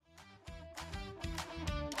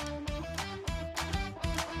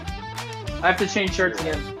I have to change shirts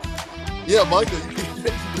again. Yeah, Michael, you can change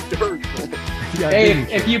the shirt. Hey,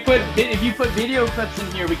 if you put video clips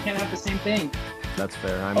in here, we can't have the same thing. That's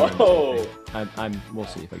fair. We'll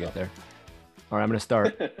see if I get there. All right, I'm going to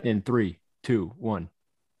start in 3, 2, 1.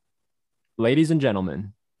 Ladies and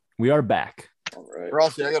gentlemen, we are back. All right.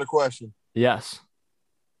 Rossi, I got a question. Yes.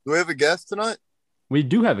 Do we have a guest tonight? We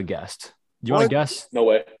do have a guest. Do you want to guess? No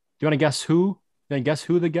way. Do you want to guess who? You want to guess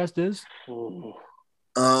who the guest is?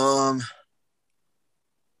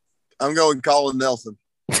 I'm going Colin Nelson.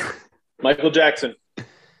 Michael Jackson.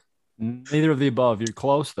 Neither of the above. You're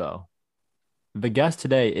close though. The guest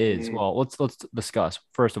today is let's discuss.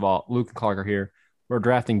 First of all, Luke and Clark are here. We're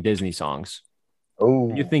drafting Disney songs. Oh.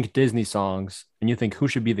 When you think Disney songs and you think who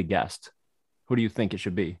should be the guest, who do you think it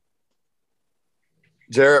should be?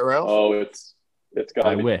 Jarrett Ralph? Oh, it's got.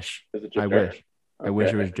 I wish it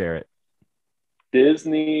was Jarrett.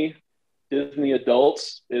 Disney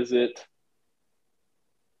adults. Is it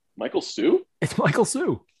Michael Sue? It's Michael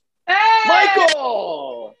Sue. Hey!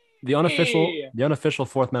 Michael! The unofficial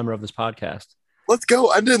fourth member of this podcast. Let's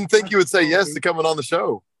go. I didn't think you would say yes to coming on the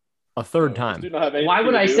show. A third time. Why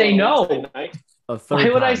would I say no? A third Why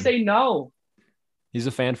would time. I say no? He's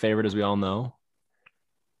a fan favorite, as we all know.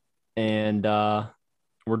 And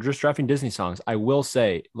we're just drafting Disney songs. I will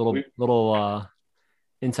say, little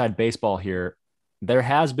inside baseball here. There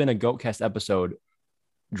has been a GOATcast episode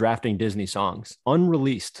drafting Disney songs,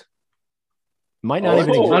 unreleased. Might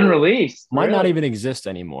not even exist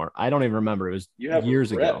anymore. I don't even remember. It was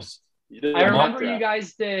years ago. I remember you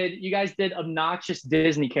guys did obnoxious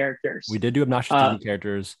Disney characters. We did do obnoxious Disney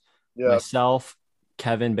characters. Yeah. Myself,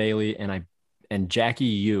 Kevin Bailey, and Jackie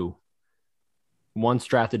Yu once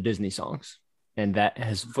drafted Disney songs, and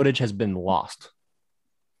footage has been lost.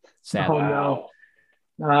 Sadly. Oh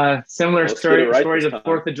no. Similar story to the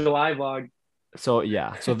 4th of July vlog. So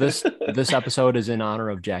this episode is in honor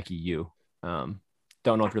of Jackie Yu. Don't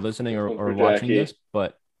know if you're listening or watching this,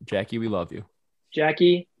 but Jackie, we love you.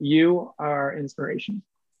 Jackie, you are inspiration.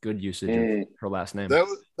 Good usage of her last name. That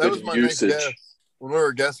was my next guess. When we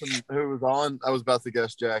were guessing who was on, I was about to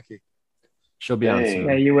guess Jackie. She'll be on soon.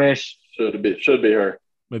 Yeah, you wish. Should be her.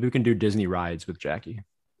 Maybe we can do Disney rides with Jackie.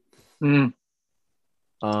 Mm.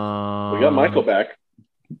 We got Michael back.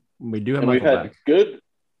 We do have Michael back.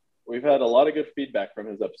 We've had a lot of good feedback from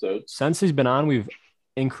his episodes. Since he's been on, we've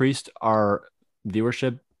increased our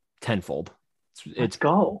viewership tenfold. Let's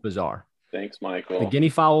go. Bizarre. Thanks, Michael. The guinea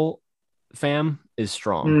fowl fam is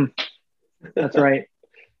strong. That's right.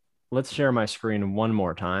 Let's share my screen one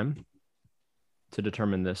more time to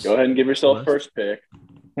determine this. Go ahead and give yourself first pick.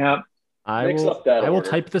 Yep. I will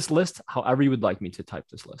type this list however you would like me to type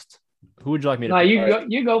this list. Who would you like me to pick?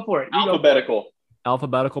 You go for it. Alphabetical.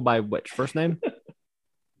 Alphabetical by which? First name?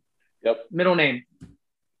 Yep. Middle name.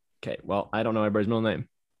 Okay. Well, I don't know everybody's middle name.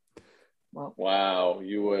 Well, wow,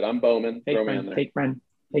 you would. I'm Bowman. Fake friend.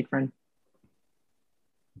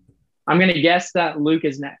 I'm going to guess that Luke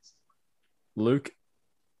is next. Luke?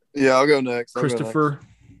 Yeah, I'll go next. Christopher?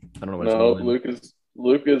 I don't know what his No, middle name.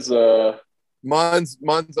 Luke is Mine's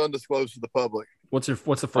undisclosed to the public. What's the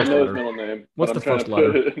first I know letter? his middle name. What's the first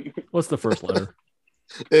letter? What's the first letter?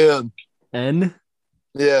 N. N?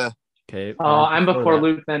 Yeah. Okay. I'm before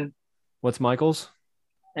Luke then. What's Michael's?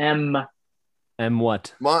 M. M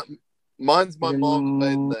what? Mine's my mom's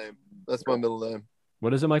maiden name. That's my middle name.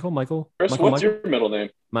 What is it, Michael? Chris, what's your middle name?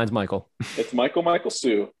 Mine's Michael. It's Michael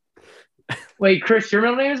Sue. Wait, Chris, your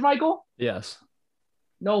middle name is Michael? Yes.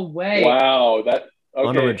 No way. Wow, that okay.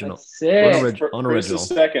 Unoriginal. That's sick. Unoriginal. Chris is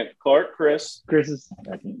second. Clark, Chris is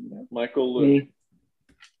second. Michael, Luke.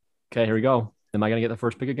 Okay, here we go. Am I gonna get the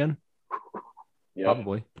first pick again? Yeah.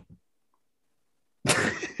 Probably.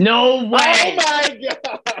 No way. Oh my god.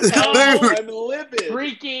 Dude. I'm livid.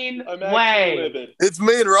 Freaking I'm way. livid. It's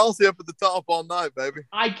me and Rossi up at the top all night, baby.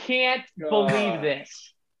 I can't God. believe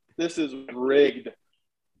this. This is rigged.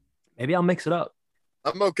 Maybe I'll mix it up.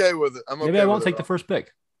 I'm okay with it. Maybe I won't take the first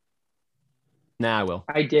pick. Nah, I will.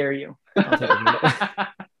 I dare you. I'll take it.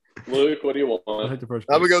 Luke, what do you I'll want? take the first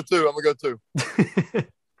I'm pick. gonna go two.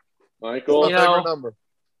 Michael? My favorite number.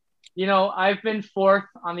 I've been fourth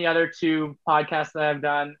on the other two podcasts that I've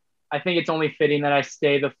done. I think it's only fitting that I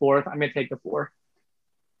stay the fourth. I'm going to take the fourth.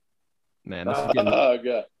 Man,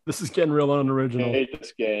 this is getting real unoriginal. I hate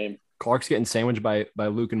this game. Clark's getting sandwiched by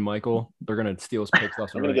Luke and Michael. They're going to steal his picks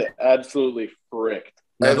left I'm and going right. to get absolutely fricked.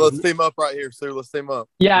 Hey, let's team up right here, Sue. Let's team up.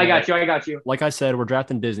 Yeah, I got you. Like I said, we're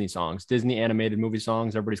drafting Disney songs, Disney animated movie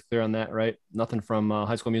songs. Everybody's clear on that, right? Nothing from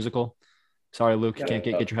High School Musical. Sorry, Luke, you can't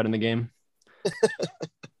get your head in the game.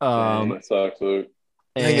 That sucks, Luke.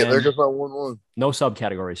 Dang it, there goes my 1-1. No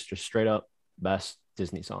subcategories, just straight up best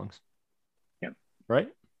Disney songs. right?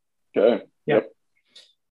 Okay. Yep.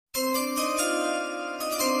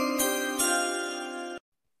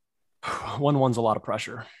 1-1's a lot of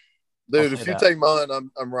pressure. Dude, if you take mine,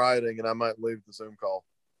 I'm riding and I might leave the Zoom call.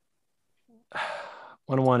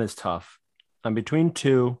 1-1 is tough. I'm between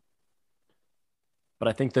two, but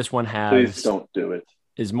I think this one Please don't do it.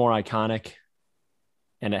 Is more iconic,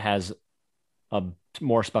 and it has a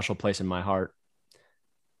more special place in my heart.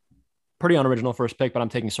 Pretty unoriginal first pick, but I'm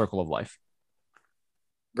taking Circle of Life.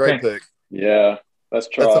 Great pick. Yeah, that's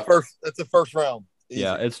chalk. That's the first round. Easy.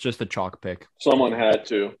 Yeah, it's just a chalk pick. Someone had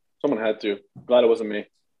to. Glad it wasn't me.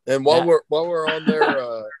 And while we're on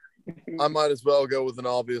there, I might as well go with an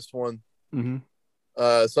obvious one. Mm-hmm.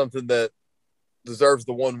 Something that deserves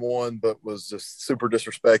the 1-1, but was just super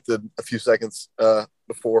disrespected a few seconds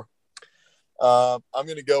before. I'm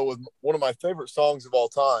going to go with one of my favorite songs of all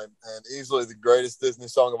time, and easily the greatest Disney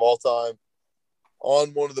song of all time,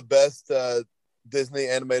 on one of the best Disney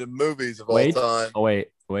animated movies of all time. Oh,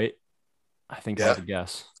 wait. I think I have a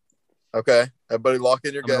guess. Okay. Everybody lock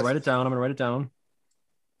in your guess. I'm going to write it down.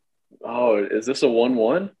 Oh, is this a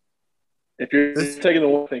 1-1? If you're taking the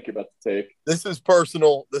one, think about the take. This is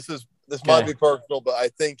personal. This might be personal, but I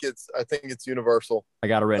think it's universal. I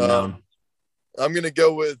got it written down. I'm gonna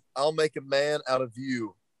go with "I'll Make a Man Out of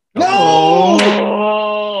You." No,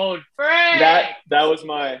 Frank! That was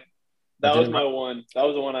my one. That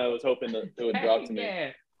was the one I was hoping that it would drop to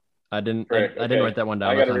me. I didn't write that one down.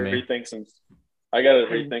 I got to rethink some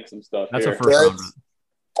stuff. That's here. a first round.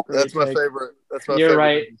 That's my favorite. You're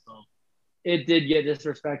right. It did get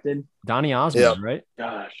disrespected. Donny Osmond, right?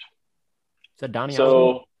 Gosh. Is that Donny Osmond?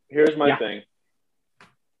 So here's my thing.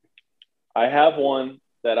 I have one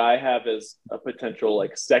that I have as a potential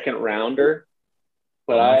second rounder,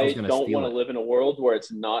 but I don't want to live in a world where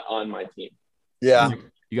it's not on my team. Yeah.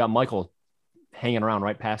 You got Michael hanging around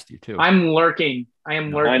right past you too. I'm lurking. I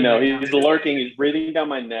am lurking. I know. He's lurking. He's breathing down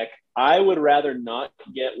my neck. I would rather not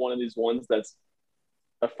get one of these ones that's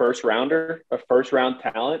a first rounder, a first round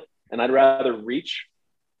talent, and I'd rather reach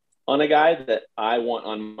on a guy that I want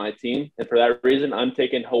on my team. And for that reason, I'm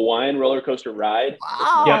taking Hawaiian Roller Coaster Ride.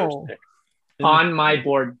 Wow. On my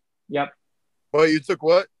board. Yep. Well, you took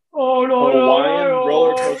what? Oh, no. Hawaiian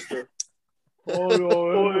Roller Coaster.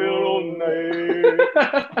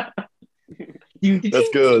 That's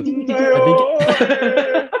good.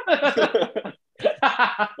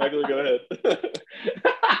 Michael, go ahead.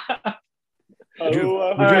 Would you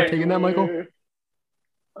have taken that, Michael?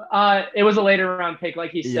 It was a later round pick,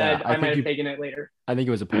 like he said. I might have taken it later. I think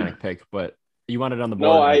it was a panic pick, but you wanted it on the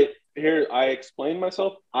board. No, I explained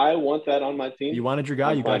myself. I want that on my team. You wanted your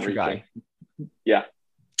guy, you got your guy. Yeah.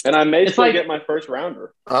 And I may still get my first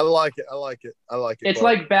rounder. I like it. It's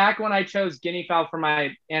like back when I chose guinea fowl for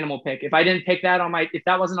my animal pick. If I didn't pick that if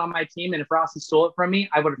that wasn't on my team, and if Rossi stole it from me,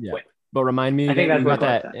 I would have quit. But remind me, I think that's you got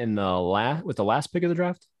that in the last pick of the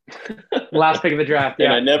draft. Last pick of the draft. Yeah.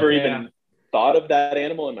 And I never even thought of that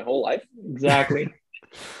animal in my whole life. Exactly.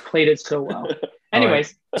 Played it so well.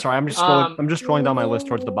 Anyways, right. Sorry, I'm just scrolling down my list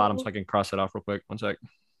towards the bottom so I can cross it off real quick. 1 sec.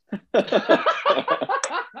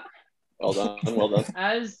 Well done.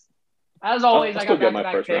 As always, I got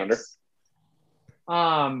my first rounder.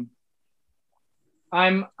 I'm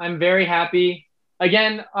very happy.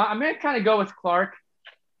 Again, I'm gonna kind of go with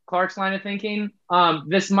Clark's line of thinking.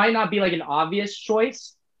 This might not be like an obvious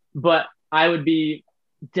choice, but I would be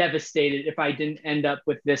devastated if I didn't end up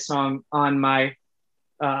with this song on my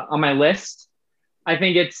list. I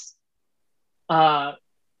think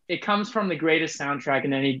it comes from the greatest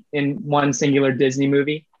soundtrack in one singular Disney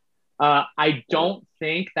movie. I don't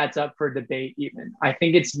think that's up for debate even. I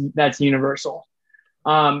think that's universal.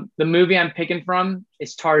 The movie I'm picking from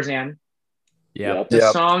is Tarzan. Yeah.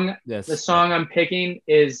 The song I'm picking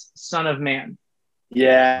is Son of Man.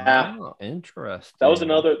 Yeah. Oh, interesting. That was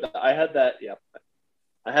another. I had that. Yeah.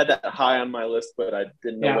 I had that high on my list, but I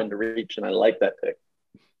didn't know when to reach, and I like that pick.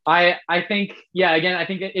 I think, again, I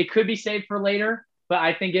think it could be saved for later, but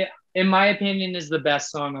I think it, in my opinion, is the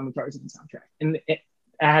best song on the Tarzan soundtrack. And it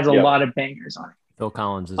has a lot of bangers on it. Phil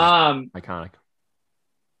Collins is iconic.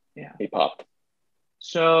 Yeah. He popped.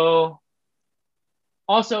 So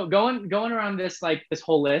also going around this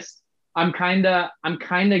whole list, I'm kind of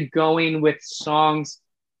going with songs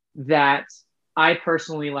that I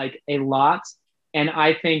personally like a lot. And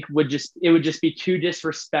I think it would just be too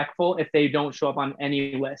disrespectful if they don't show up on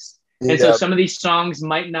any list. And so some of these songs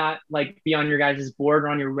might not be on your guys' board or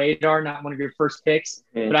on your radar, not one of your first picks.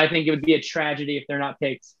 But I think it would be a tragedy if they're not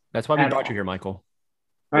picked. That's why we brought you here, Michael.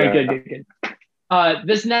 All right, good.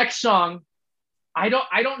 This next song, I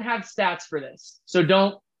don't have stats for this, so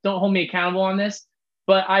don't hold me accountable on this.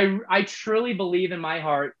 but I truly believe in my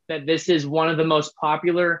heart that this is one of the most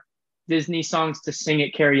popular Disney songs to sing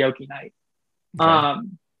at karaoke night. Okay.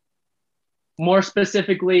 More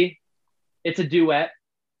specifically, it's a duet.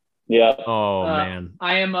 Yeah. Oh man,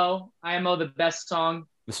 IMO, the best song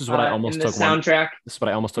this is what I almost in the took one. soundtrack. This is what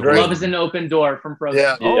I almost took. Great. Love is an open door from Frozen.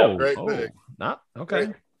 Yeah. Oh, Great oh, pick. not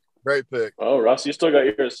okay. Great pick. Oh, Russ, you still got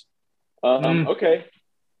yours. Mm. Okay.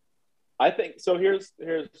 I think so. Here's.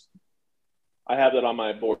 I have that on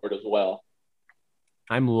my board as well.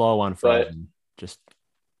 I'm low on Frozen. Just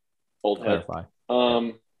Old head. clarify.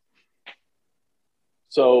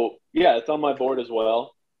 So yeah, it's on my board as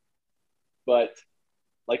well. But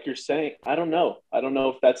like you're saying, I don't know. I don't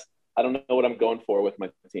know what I'm going for with my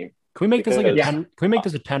team. Can we make this like a Because- 10? Can we make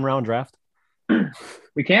this a 10-round draft?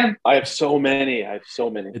 We can. I have so many.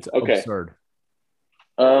 It's okay. absurd.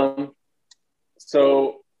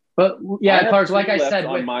 So But I yeah, have Clark, two like I left said,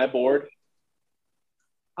 on my board.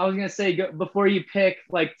 I was gonna say before you pick,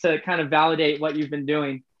 like to kind of validate what you've been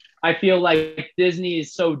doing. I feel like Disney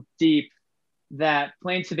is so deep that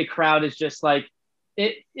playing to the crowd is just like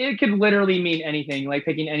it. It could literally mean anything, like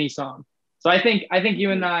picking any song. So I think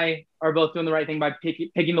you and I are both doing the right thing by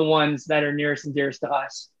picking the ones that are nearest and dearest to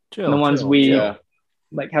us, and the ones we Yeah.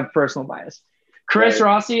 like have personal bias. Chris Right.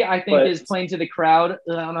 Rossi, I think, But- is playing to the crowd.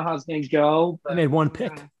 I don't know how it's gonna go. I made one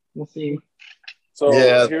pick. We'll see. So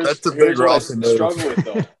Yeah, here's, that's a big here's what I Rossi move. struggle with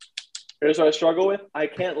though. Here's what I struggle with. I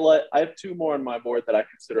have two more on my board that I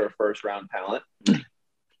consider a first round talent.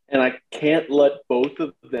 And I can't let both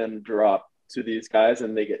of them drop to these guys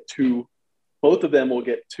and both of them will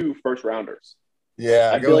get 2 first rounders.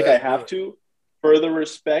 Yeah. I go feel like I ahead. have to, for the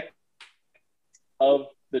respect of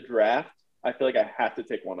the draft, I feel like I have to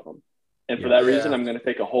take one of them. And for that reason, I'm going to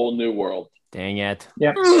take A Whole New World. Dang it.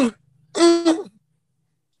 Yeah.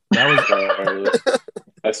 That was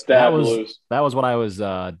I stabbed loose. that was what I was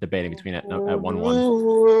debating between at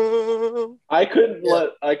 1-1. I couldn't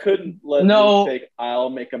let No. you take I'll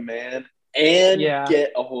Make a Man and Yeah.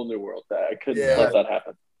 get A Whole New World. I couldn't Yeah. let that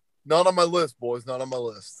happen. Not on my list, boys. Not on my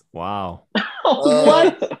list. Wow.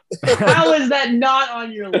 What? How is that not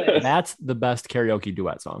on your list? That's the best karaoke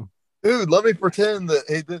duet song. Dude, let me pretend that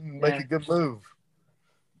he didn't make Yeah. a good move.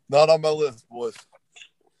 Not on my list, boys.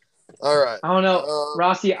 All right. I don't know,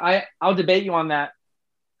 Rossi. I'll debate you on that.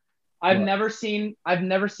 I've What? never seen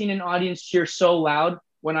an audience cheer so loud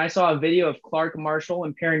when I saw a video of Clark Marshall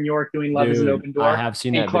and Perrin York doing "Love Is an Dude, Open Door." I have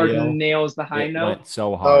seen and that Clark video. nails the high It note. went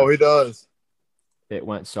so hard. Oh, he does. It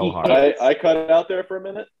went so He- hard. I cut it out there for a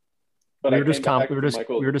minute. But We I were just came back we were to just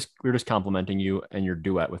Michael. we were just complimenting you and your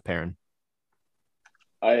duet with Perrin.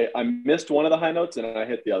 I missed one of the high notes and I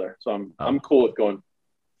hit the other. So I'm Oh. cool with going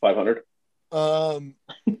 500.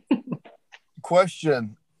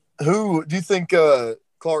 Question: Who do you think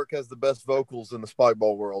Clark has the best vocals in the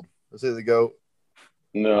Spikeball world? Is he the GOAT?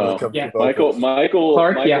 when No. it comes to Yeah. vocals? Michael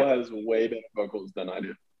Clark, yeah. has way better vocals than I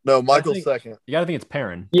do. No, Michael's think- second. You got to think it's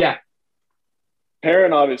Perrin. Yeah,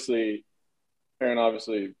 Perrin obviously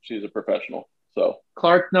she's a professional. So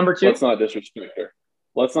Clark number 2. let's not disrespect her.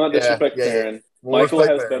 Let's not Yeah, disrespect yeah, yeah. Perrin. We'll Michael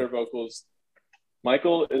respect has Perrin. better vocals.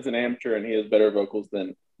 Michael is an amateur and he has better vocals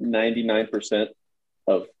than 99%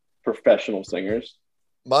 of professional singers.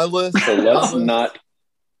 My list. So let's not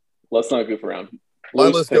goof around. My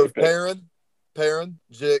Luce, list take a goes pick. Perrin,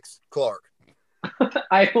 Jix, Clark.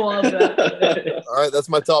 I love that. All right, that's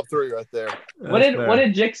my top 3 right there. what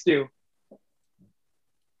did Jix do?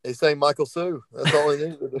 He sang Michael Sue. That's all he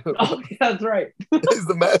needed to do. Oh, yeah, that's right. He's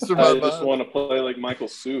the I mastermind. just want to play like Michael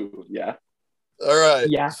Sue. Yeah. All right.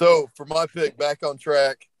 Yeah. So for my pick, back on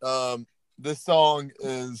track. This song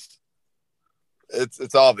is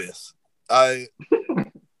it's obvious.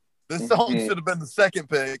 This song Mhm. should have been the second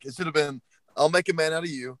pick. It should have been "I'll Make a Man Out of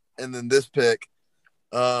You," and then this pick.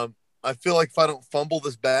 I feel like if I don't fumble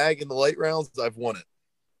this bag in the late rounds, I've won it.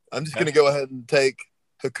 I'm just gonna go ahead and take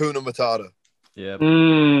Hakuna Matata. Yep.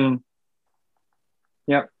 Mm,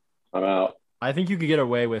 I'm out. I think you could get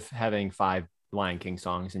away with having 5 Lion King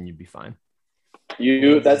songs and you'd be fine.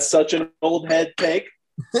 That's such an old head take.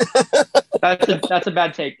 that's a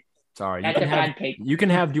bad take. Sorry. That's a bad take. You can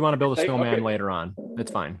have Do You Want to Build a Hey, Snowman okay. later on.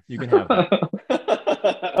 It's fine. You can have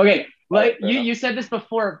that. Okay, like Fair enough. you said this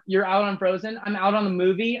before. You're out on Frozen. I'm out on the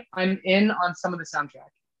movie. I'm in on some of the soundtrack.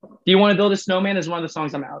 Do You Want to Build a Snowman is one of the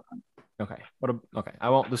songs I'm out on. Okay. Okay. I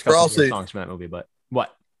won't discuss the Frosty. songs from that movie, but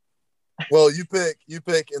what? Well, you pick,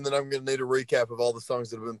 and then I'm gonna need a recap of all the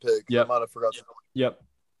songs that have been picked. Yep. I might have forgot. Yep.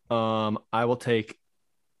 I will take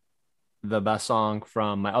the best song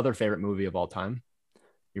from my other favorite movie of all time.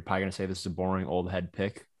 You're probably gonna say this is a boring old head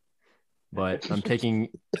pick, but I'm taking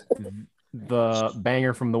the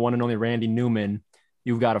banger from the one and only Randy Newman,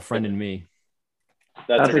 You've Got a Friend in Me.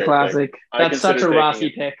 That's a great classic. pick. I That's such a considered Rossi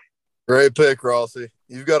taking pick. Great pick, Rossi.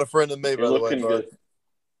 You've got a friend in me, You're by the way, looking bud.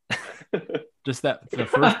 good. Just that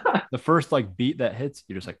the first like beat that hits,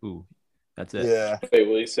 you're just like, ooh, that's it. Yeah. Wait,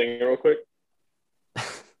 will you sing it real quick?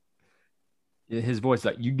 His voice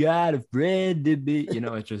like, you got a friend to be,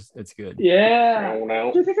 it's good. Yeah.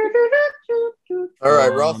 No. All right,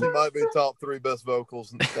 Rossi might be top 3 best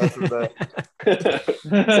vocals after that.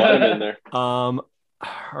 Slide him in there. All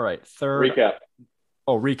right, third. Recap.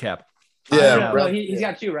 Oh, recap. Yeah, No, he's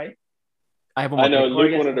got 2, right? I have one more. I know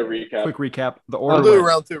pick. Luke wanted a recap. Quick recap. The We'll order. do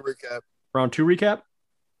round 2 recap. Round 2 recap.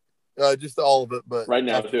 Just all of it, but Right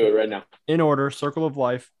now, do it right now. In order: Circle of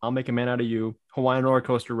Life, I'll Make a Man Out of You, Hawaiian Roller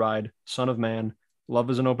Coaster Ride, Son of Man, Love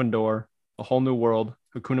is an Open Door, A Whole New World,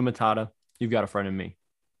 Hakuna Matata, You've Got a Friend in Me.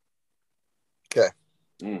 Okay.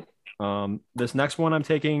 This next one I'm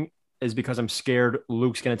taking is because I'm scared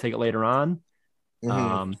Luke's going to take it later on.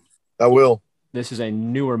 Mm-hmm. I will. This is a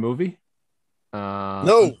newer movie.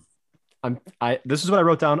 No. This is what I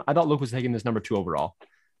wrote down. I thought Luke was taking this number 2 overall.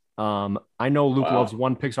 I know Luke loves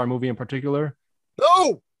one Pixar movie in particular.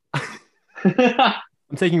 No.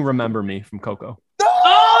 I'm taking Remember Me from Coco. No.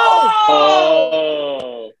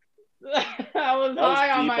 Oh. That was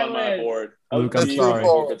high on my list. Board. Luke, I'm sorry.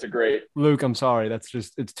 That's a great. Luke, I'm sorry.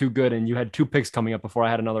 It's too good. And you had 2 picks coming up before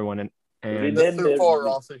I had another one. And That's too far,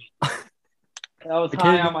 Rossi. That was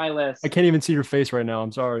high on my list. I can't even see your face right now.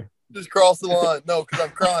 I'm sorry. Just cross the line. No, because I'm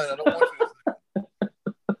crying. I don't want you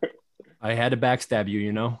to. I had to backstab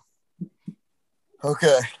you,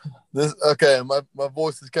 Okay. My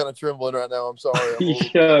voice is kind of trembling right now. I'm sorry. I'm a little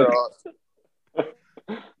shook.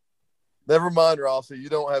 Never mind, Rossi. You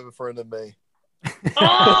don't have a friend in me.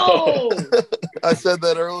 Oh! I said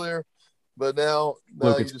that earlier, but now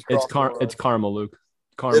Luke, you just crossed the line. it's karma, Luke.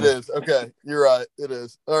 Karma. It is. Okay. You're right. It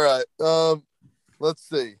is. All right. Let's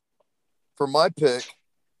see. For my pick,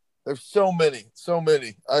 there's so many.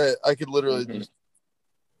 I could literally just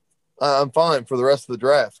I'm fine for the rest of the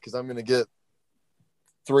draft because I'm going to get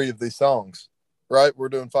 3 of these songs. Right? We're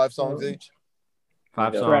doing 5 songs each.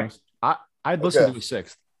 5 songs. Correct. I'd listen to a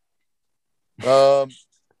 6th.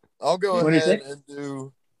 I'll go ahead and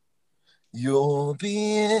do You'll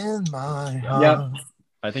Be in My Heart. Yep.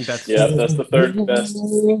 I think that's the third best.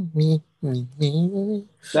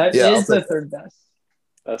 That is the third best.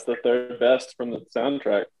 That's the third best from the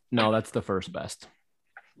soundtrack. No, that's the first best.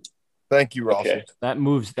 Thank you, Rossi. Okay. That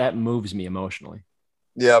moves me emotionally.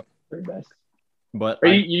 Yep. Third best. But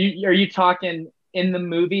are you talking in the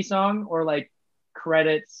movie song or like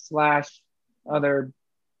credits / other?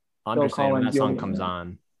 I'm just saying when that song comes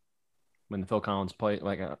on, when the Phil Collins play,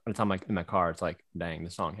 like it's on in my car, it's like, dang,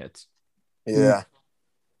 the song hits. Yeah.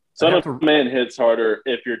 Son of Man hits harder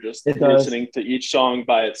if you're just listening to each song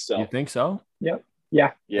by itself. You think so? Yep.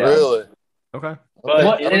 Yeah. Really? Okay.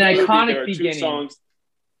 But an iconic beginning. Songs.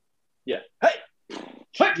 Yeah. Hey.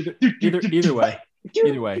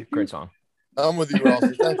 Either way, great song. I'm with you,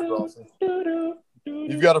 Rossi. Thanks, Rossi.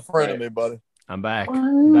 You've got a friend in me, buddy. I'm back.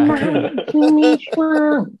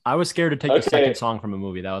 I was scared to take the second song from a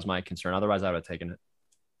movie. That was my concern. Otherwise, I would have taken it.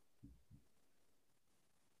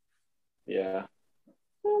 Yeah.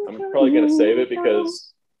 I'm probably going to save it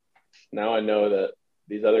because now I know that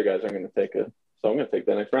these other guys aren't going to take it. So I'm going to take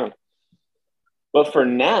the next round. But for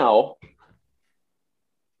now,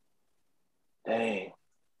 dang,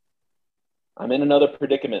 I'm in another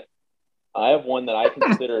predicament. I have one that I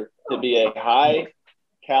consider to be a high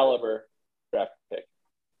caliber draft pick.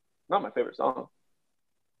 Not my favorite song.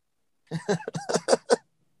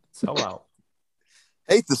 So out.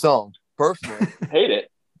 Hate the song, personally. Hate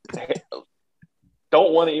it.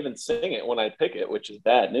 Don't want to even sing it when I pick it, which is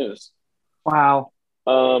bad news. Wow.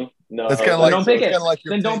 No. It's kind of like don't pick it. Like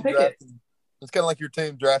your then don't pick drafting, it. It's kind of like your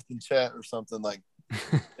team drafting chat or something like.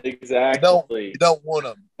 Exactly. You don't want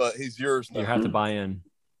him, but he's yours now. You have to buy in.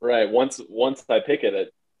 Right. Once I pick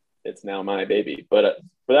it, it's now my baby. But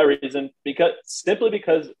for that reason, simply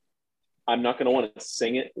because I'm not going to want to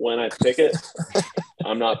sing it when I pick it,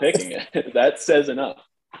 I'm not picking it. That says enough.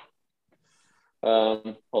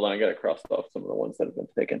 Hold on, I got to cross off some of the ones that have been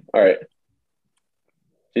taken. All right.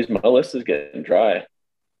 Jeez, my list is getting dry.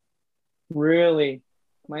 Really?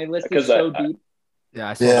 My list is so deep.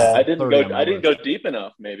 I didn't go deep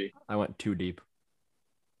enough, maybe. I went too deep.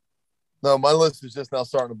 No, my list is just now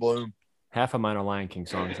starting to bloom. Half of mine are Lion King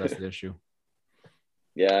songs. That's the issue.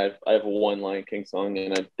 Yeah, I have one Lion King song,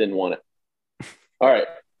 and I didn't want it. All right.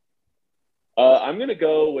 I'm going to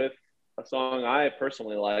go with a song I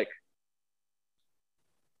personally like.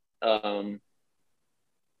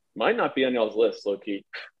 Might not be on y'all's list, low-key.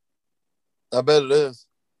 I bet it is.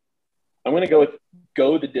 I'm gonna go with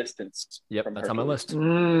 "Go the Distance." Yep, from that's on my Hercules.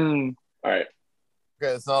 list. All right,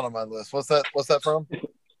 Okay, it's not on my list. What's that from?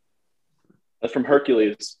 that's from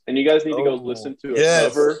Hercules, and you guys need to go Oh, listen to a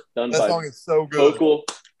yes. cover done That by song is so good.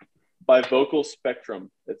 Vocal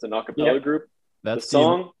Spectrum. It's an acapella Yep. group. That's the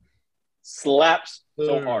song slaps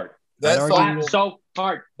so Dude. hard. That I'd song, argue- So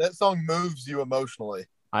hard. that song moves you emotionally.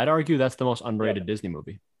 I'd argue that's the most underrated Disney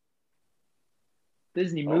movie,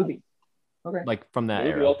 Disney movie. Okay. like from that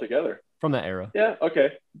Movie era. altogether. From that era. Yeah.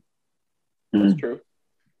 Okay. That's true.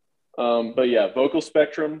 But yeah, Vocal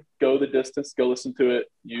Spectrum. Go the distance. Go listen to it.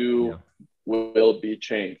 You will be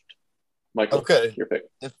changed. Michael. Okay. Your pick.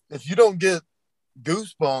 If you don't get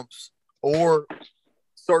goosebumps or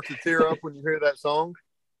start to tear up when you hear that song,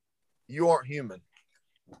 you aren't human.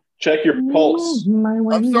 Check your pulse.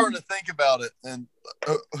 I'm starting to think about it. And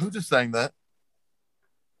who just sang that?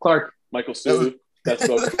 Clark. Michael Sue. Best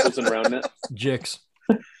vocals in round net. Jix.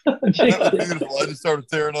 That was beautiful. I just started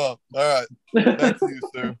tearing up. All right. Back to you,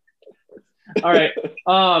 Sue. All right.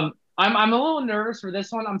 I'm a little nervous for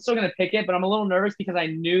this one. I'm still gonna pick it, but I'm a little nervous because I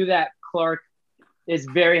knew that Clark is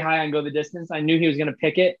very high on Go the Distance. I knew he was gonna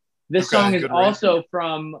pick it. This song is also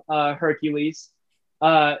from Hercules.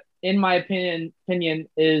 In my opinion,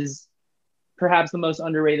 is perhaps the most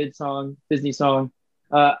underrated song, Disney song.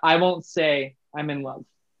 I won't say I'm in love.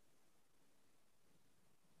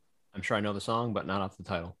 I'm sure I know the song, but not off the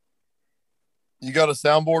title. You got a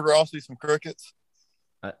soundboard, Rossi? Some crickets?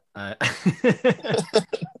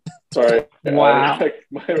 Sorry. Wow.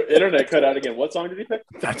 My internet cut out again. What song did he pick?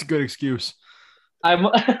 That's a good excuse. I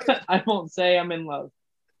won't say I'm in love.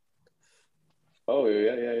 Oh,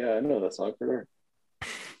 yeah. I know that song for sure.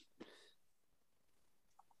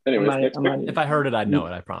 Anyways, next pick. If I heard it, I'd know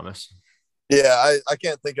it, I promise. Yeah, I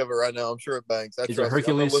can't think of it right now. I'm sure it bangs. Is it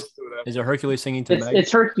Hercules? Is it Hercules singing to Meg?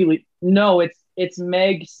 It's Hercules. No, it's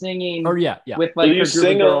Meg singing. Oh yeah. With like Will you her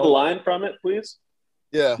sing a girl. line from it, please?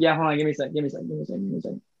 Yeah. Yeah, hold on. Give me a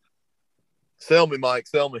second. Sell me, Mike.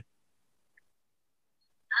 Sell me.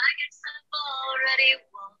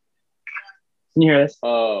 Can you hear this?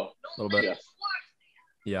 Oh, a little bit.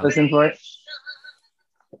 Yeah. Listen for it.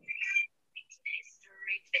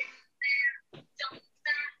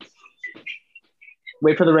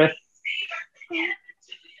 Wait for the riff.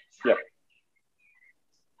 Yep.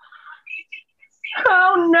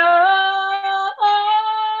 Oh no!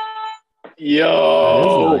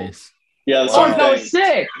 Yo. That is nice. Yeah, the Oh, song that bangs. was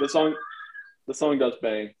sick. The song does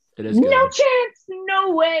bang. It is good. No chance,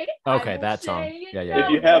 no way. Okay, that song. Yeah.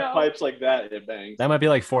 If you have pipes like that, it bangs. That might be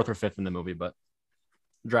like 4th or 5th in the movie, but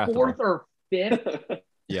draft. 4th or 5th.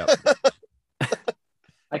 Yep.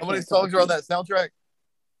 How many songs are on that soundtrack?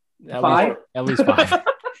 Five? At least 5.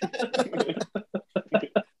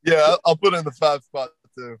 Yeah, I'll put it in the 5 spot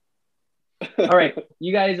too. All right,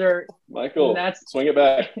 you guys are Michael. That's swing it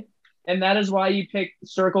back. And that is why you picked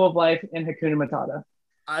Circle of Life and Hakuna Matata.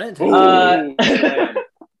 I didn't Ooh,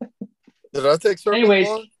 Did I take Circle? Anyways.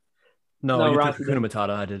 No, you Rossi took Hakuna Matata.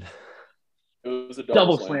 I did. it was a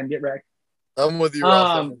Double slam, get wrecked. I'm with you,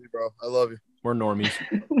 Ross. I'm with you, bro. I love you. We're normies.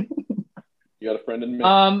 You got a friend in me.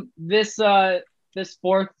 This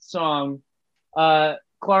 4th song,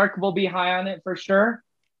 Clark will be high on it for sure.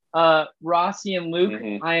 Rossi and Luke,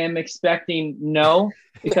 I am expecting no,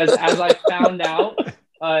 because as I found out,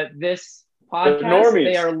 this podcast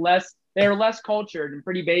they are less cultured and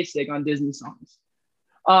pretty basic on Disney songs.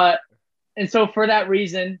 And so for that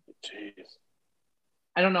reason,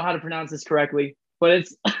 I don't know how to pronounce this correctly, but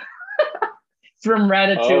it's it's from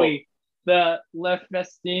Ratatouille, the Le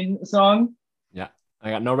Festin song. Yeah, I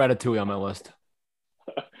got no Ratatouille on my list.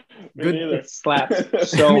 Me neither. It slaps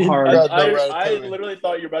so hard. I literally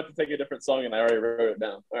thought you were about to take a different song, and I already wrote it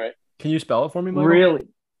down. All right. Can you spell it for me, Michael? Really?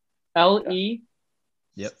 LE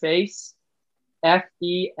Yep. space FESTIN.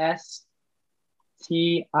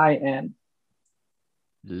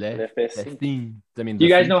 Le Festin. I mean, Do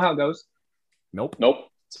you guys know how it goes? Nope.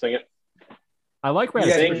 Sing it. I like guys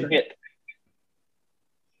Ratatouille. Sing it.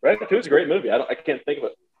 Ratatouille's a great movie. I can't think of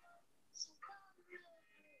it.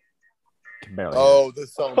 Can barely Oh,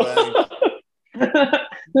 this song bangs.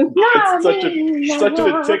 It's such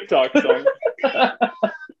a TikTok song.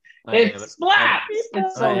 It slaps.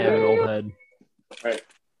 It's so I have an good. old head. All right.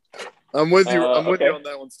 I'm with you. I'm with okay. you on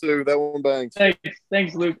that one too. That one bangs.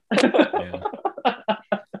 Thanks, Luke. Yeah.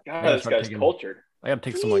 God, this guy's taking- cultured. I gotta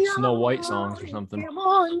take some like Snow White songs or something. Yo,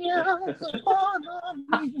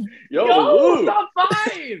 Yo, Luke. top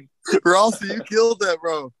 5. Rossi, you killed that,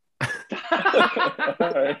 bro.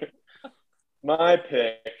 All right. My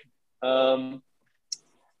pick.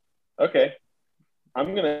 Okay.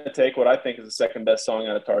 I'm going to take what I think is the second best song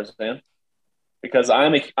out of Tarzan. because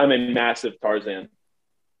I'm a massive Tarzan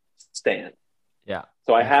stan. Yeah.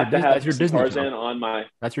 So I have to have that's your Disney Tarzan count. on my.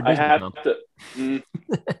 That's your I Disney have count. to. Give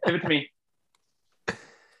it to me.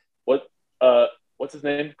 What's his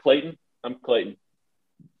name? Clayton. I'm Clayton.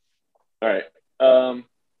 All right.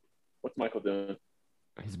 What's Michael doing?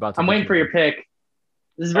 He's about to. I'm waiting for your pick.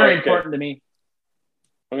 This is very Okay. important to me.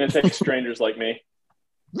 I'm gonna take Strangers Like Me.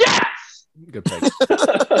 Yes. Good pick. I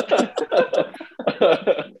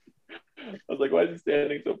was like, why is he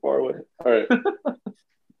standing so far away? All right.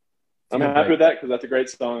 I'm Good happy pick. with that because that's a great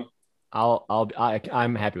song.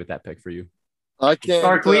 I'm happy with that pick for you. I can't.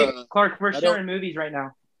 Clark, we're I sharing movies right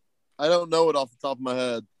now. I don't know it off the top of my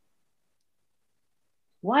head.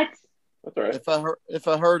 What? That's all right. If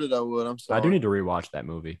I heard it, I would. I'm sorry. I do need to rewatch that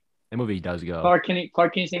movie. That movie does go. Clark, can you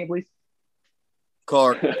sing it, please?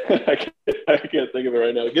 Clark. I can't think of it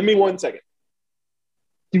right now. Give me 1 second.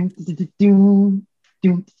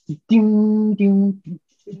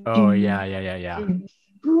 Oh yeah.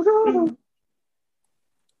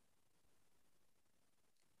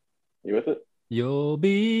 You with it? You'll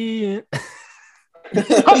be in.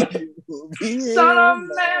 Son of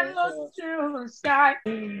man, look to the sky.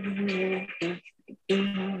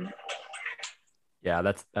 Yeah,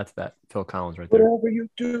 that's that Phil Collins right there. Whatever you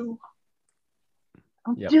do,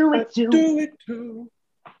 Yep. Do it too. do it too.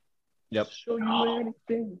 Yep. Show you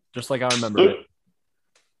anything. Just like I remembered it.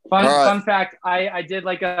 Fun fact, I did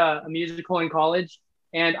like a musical in college,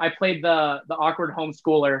 and I played the awkward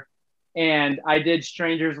homeschooler, and I did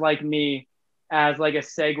Strangers Like Me as like a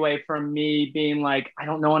segue from me being like, I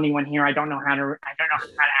don't know anyone here, I don't know how to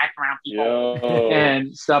act around people Yo.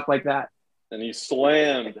 and stuff like that. And you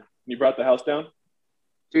slammed. You brought the house down?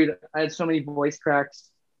 Dude, I had so many voice cracks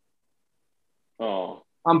Oh.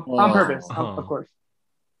 on purpose, of course.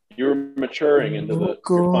 You were maturing into your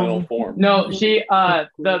final form. No, she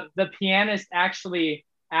the pianist actually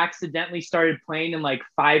accidentally started playing in like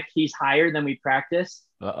 5 keys higher than we practiced.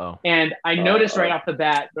 Uh-oh. And I noticed right off the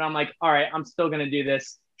bat, but I'm like, all right, I'm still gonna do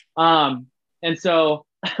this. And so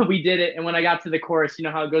we did it. And when I got to the chorus, you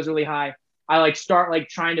know how it goes really high. I like start like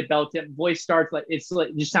trying to belt it. Voice starts like it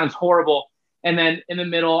just sounds horrible. And then in the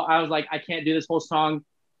middle, I was like, I can't do this whole song.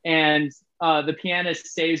 And the pianist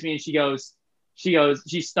saves me, and she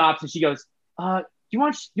stops and she goes, you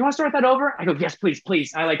want to start that over? I go, yes,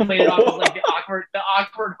 please. I like played it off as like the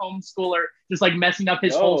awkward homeschooler, just like messing up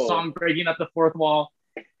his whole song, breaking up the fourth wall,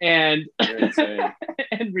 and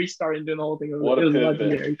and restarting doing the whole thing. It was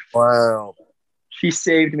legendary. Wow. She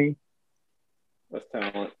saved me. That's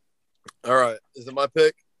talent. All right. Is it my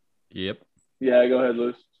pick? Yep. Yeah, go ahead,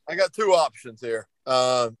 Luce. I got 2 options here.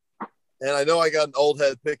 And I know I got an old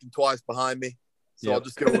head picking twice behind me. So I'll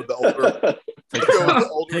just go with the older.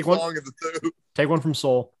 Take one. Song of the 2. Take one from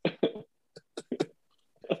Soul.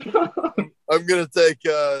 I'm gonna take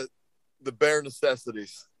the Bare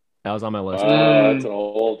Necessities. That was on my list. That's an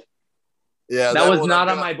old. Yeah, that was not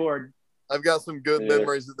on my board. I've got some good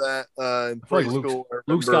memories of that in preschool.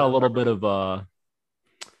 Luke's got a little bit of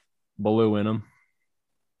Baloo in him.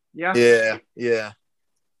 Yeah. Yeah.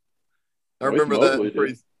 I remember that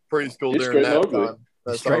in preschool during that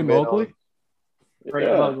time. Straight Mowgli? Straight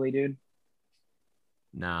Mowgli, dude.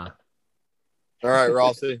 Nah. All right,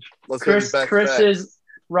 Rossi. Let's go back to back.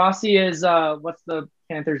 Rossi is what's the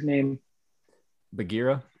Panther's name?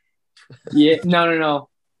 Bagheera? Yeah, no.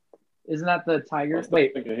 Isn't that the tiger?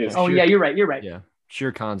 Wait. Yeah, you're right. Yeah.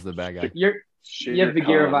 Shere Khan's the bad guy. You have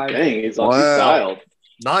Bagheera vibe. Dang, he's on dialed.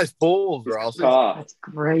 Nice pulls, Rossi. That's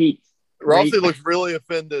great. Rossi looks really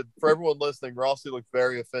offended. For everyone listening, Rossi looked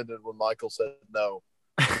very offended when Michael said no.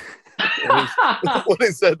 When he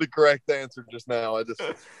said the correct answer just now. I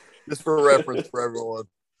just for reference for everyone.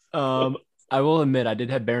 I will admit I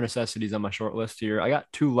did have Bare Necessities on my short list here. I got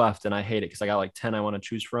 2 left, and I hate it because I got like 10 I want to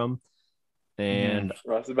choose from. And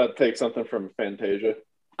Ross is about to take something from Fantasia.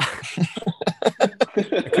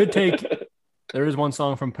 I could take. There is one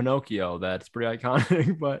song from Pinocchio that's pretty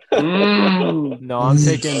iconic, but no, I'm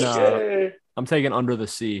taking. I'm taking Under the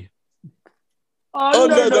Sea.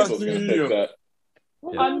 Under the Sea.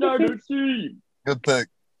 Under the Sea. Good pick.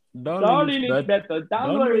 Darling, it's better.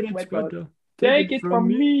 Down where it's wetter. Take it from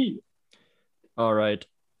me. All right.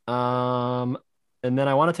 And then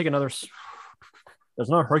I want to take another. There's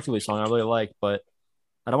another Hercules song I really like, but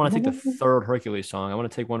I don't want to take the third Hercules song. I want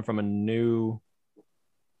to take one from a new.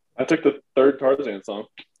 I took the third Tarzan song.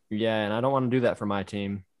 Yeah, and I don't want to do that for my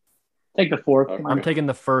team. Take the fourth. Okay. I'm taking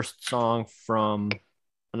the first song from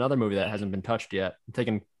another movie that hasn't been touched yet. I'm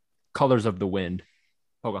taking Colors of the Wind,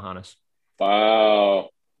 Pocahontas. Wow.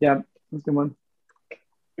 Yeah, that's a good one.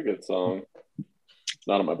 A good song.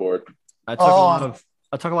 Not on my board. I took a lot of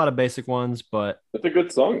I took a lot of basic ones, but It's a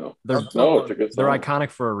good song though. they're No, it's a good they're song. iconic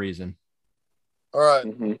for a reason. All right.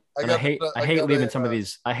 Mhm. I hate leaving some of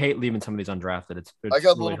these. I hate leaving some of these undrafted. It's I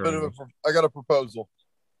got really a little bit of hurting I got a proposal.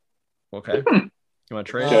 me. Okay. You want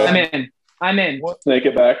to trade? Okay. I'm in What? Snake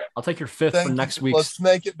it back. I'll take your fifth for next week. Let's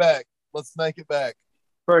snake it back.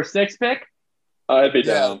 for a 6 pick. I'd be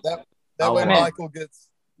Yeah, down. that way allow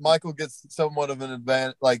Michael gets somewhat of an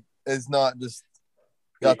advantage. Like, it's not just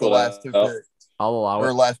got Equal the last that 2 out. picks I'll allow or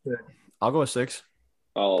it. last pick. I'll go with 6.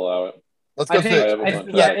 I'll allow it. Let's go I think, 6. have a bunch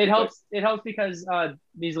of yeah, that. it helps. It helps because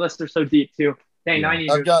these lists are so deep too. Dang, Yeah. I need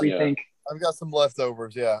I've to got- rethink. I've got some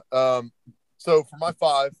leftovers. Yeah. So for my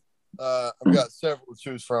 5, I've got several to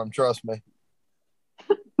choose from. Trust me.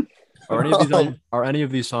 Are any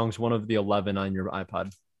of these songs one of the 11 on your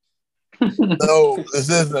iPod? No, this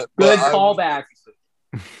isn't. but Good I would callback. purchase it.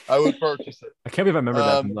 I would purchase it. I can't believe I remember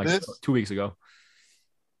that from like this- 2 weeks ago.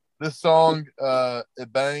 This song,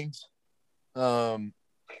 it bangs.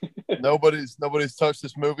 Nobody's touched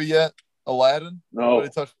this movie yet. Aladdin. No. Nobody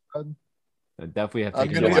touched Aladdin. I definitely have I'm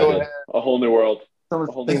taken gonna it. go away. ahead. A whole new world.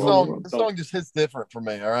 This song just hits different for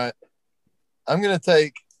me. All right. I'm gonna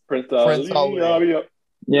take Prince Prince Ali. Ali.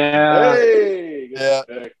 Yeah. Hey. good Yeah.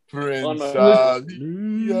 pick. Prince On my-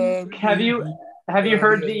 Ali. Have you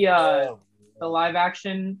heard the live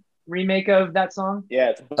action remake of that song?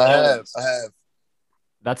 Yeah, it's I have.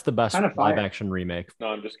 That's the best Kinda live fire. action remake. No,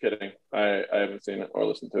 I'm just kidding. I haven't seen it or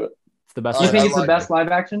listened to it. It's the best. Oh, You live think I it's the like best live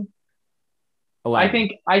action? Aladdin.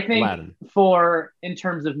 I think Aladdin. for in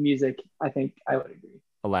terms of music, I think I would agree.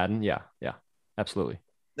 Aladdin. Yeah. Absolutely.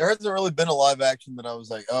 There hasn't really been a live action that I was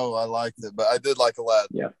like, oh, I liked it, but I did like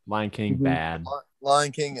Aladdin. Lion King. Mhm. Bad.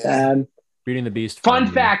 Lion King. Beauty and the Beast. Fun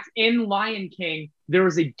funny. fact: in Lion King, there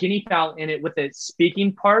was a guinea fowl in it with a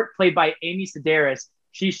speaking part played by Amy Sedaris.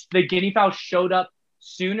 The guinea fowl showed up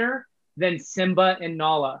sooner than Simba and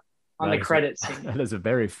Nala on That the is credits scene. That is a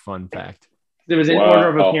very fun fact. There was an Wow.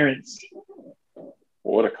 order of appearance.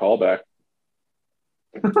 What a callback.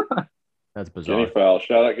 That's bizarre. Guinea fowl.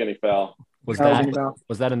 Shout out Guinea fowl. Was I was that thinking about.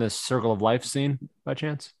 was that in the Circle of Life scene by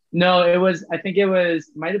chance? No, it was. I think it was.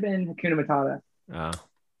 Might have been Hakuna Matata.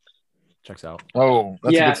 Checks out. Oh,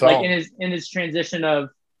 that's a Yeah, good song. like in his transition of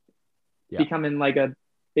Yeah. becoming like a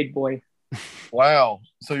big boy. Wow.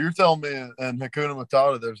 So you're telling me in Hakuna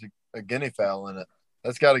Matata there's a guinea fowl in it.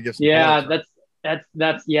 That's got to give some Yeah, points.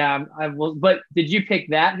 that's yeah. I will. But did you pick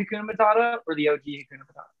that Hakuna Matata or the OG Hakuna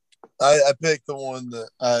Matata? I picked the one that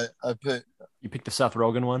I picked. You picked the Seth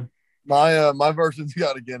Rogen one. My version's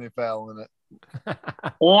got a guinea fowl in it.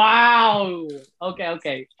 Wow.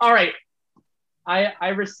 Okay. All right. I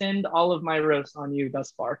rescind all of my roast on you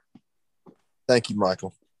thus far. Thank you,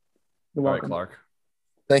 Michael. You're All right, welcome. Clark.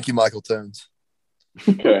 Thank you, Michael Toons.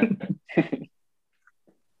 Okay.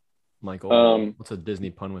 Michael. What's a Disney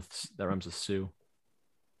pun with that rhymes with Sue?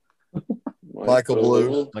 Michael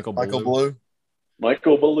Blue. Michael Michael Blue. Blue.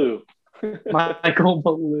 Michael Ballou. Michael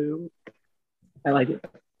Ballou. I like it.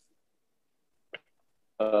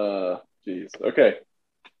 Jeez. Okay.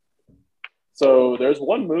 So there's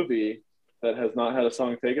one movie that has not had a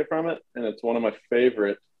song taken from it, and it's one of my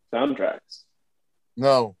favorite soundtracks.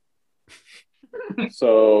 No.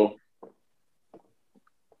 So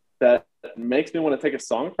that makes me want to take a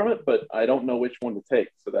song from it, but I don't know which one to take,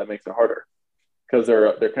 so that makes it harder because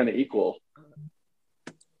they're kind of equal.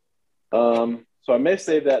 So I may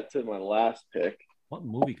save that to my last pick. What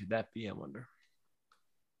movie could that be? I wonder.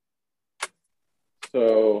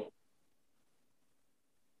 So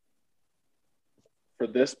for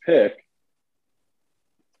this pick,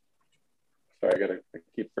 sorry, I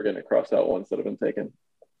keep forgetting to cross out ones that have been taken.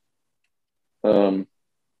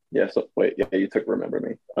 Yeah, so wait, yeah, you took Remember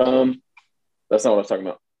Me. That's not what I was talking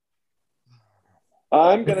about.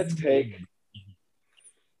 I'm gonna take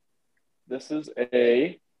this is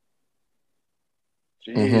a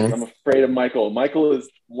jeez, I'm afraid of Michael. Michael is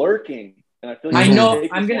lurking, and I feel like I he's know. gonna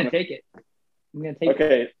take I'm this gonna one. take it. I'm gonna take it.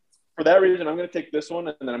 Okay, for that reason, I'm going to take this one,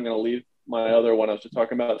 and then I'm going to leave my other one I was just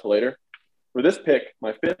talking about until later. For this pick,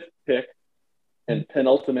 my fifth pick and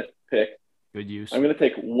penultimate pick, Good use. I'm going to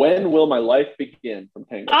take When Will My Life Begin from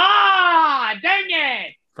Tango. Ah, dang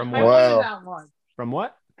it! From I what? Wow. wanted that one. From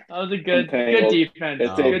what? That was a good Entangled. defense.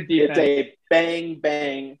 It's, Oh. a, Good defense. it's a bang,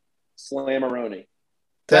 bang slammeroni.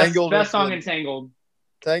 Tangled. Best is song an- in Tangled.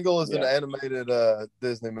 Tangled is an Yeah. animated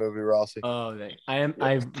Disney movie, Rossi. Oh,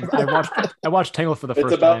 I watched Tangled for the It's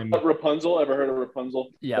first about time. Rapunzel. Ever heard of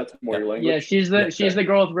Rapunzel? Yeah. That's more your Yeah, language. she's the Yeah.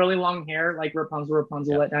 girl with really long hair, like Rapunzel.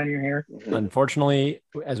 Rapunzel, Yeah. let down your hair. Mhm. Unfortunately,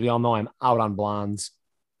 as we all know, I'm out on blondes.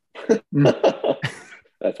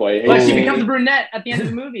 That's why you But hate she Oh. me. becomes a brunette at the end of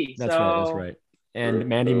the movie. That's so right. That's right. And True,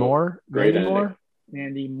 Mandy true. Moore. Great Mandy ending. Moore.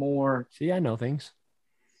 Mandy Moore. See, I know things.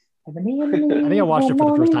 I I think I watched it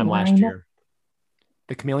for the first time last year.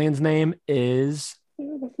 The chameleon's name is.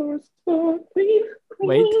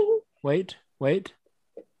 Wait.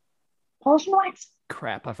 Polish Lights.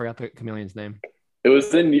 Crap, I forgot the chameleon's name. It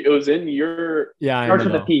was in your. Yeah, I Starts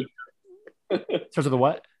with a know. P. Starts with a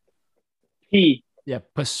what? P. Yeah,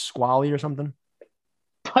 Pasquale or something.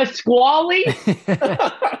 Pasquale?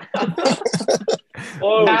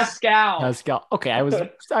 Close. Pascal. Okay, I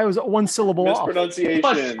was one syllable off. Mispronunciation.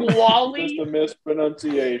 Pasquale? Just a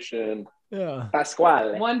mispronunciation. Yeah.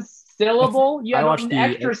 Pasquale. One syllable? You I have watched an the-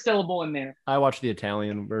 extra syllable in there. I watched the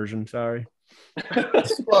Italian version. Sorry.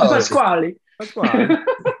 Pasquale. Pasquale.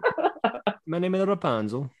 My name is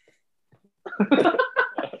Rapunzel.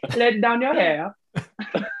 Let down your hair.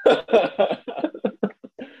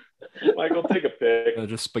 Michael, take a pick.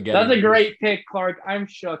 Just spaghetti. That's a great pick, Clark. I'm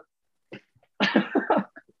shook.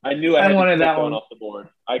 I knew I had wanted to that take one. off the board.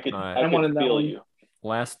 I could. All right. I I wanted could that feel one. you.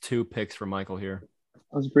 Last two picks for Michael here.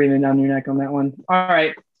 I was breathing down your neck on that one. All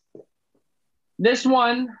right. This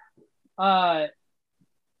one, I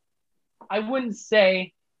wouldn't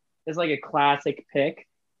say is like a classic pick,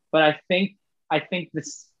 but I think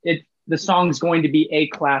the song's going to be a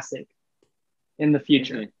classic in the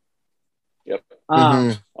future. Mhm. Yep.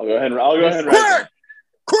 Mhm. I'll go ahead and write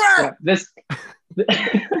Crack! this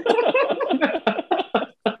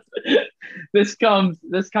this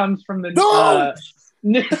comes from the No!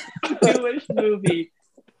 newish movie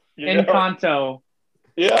it. Encanto.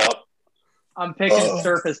 Yeah. I'm picking Oh.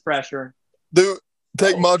 Surface Pressure. Dude,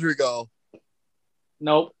 take Madrigal.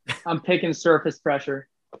 Nope. I'm picking Surface Pressure.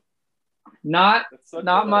 Not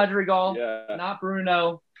Madrigal, Yeah. not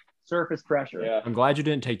Bruno. Surface Pressure. Yeah. I'm glad you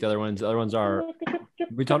didn't take the other ones. The other ones are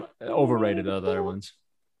overrated. The other ones.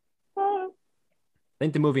 I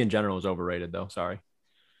think the movie in general is overrated, though. Sorry.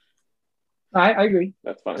 I agree.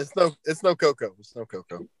 That's fine. It's no Coco. It's no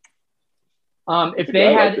Coco. If I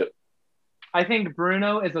they liked had, it. I think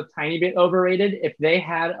Bruno is a tiny bit overrated. If they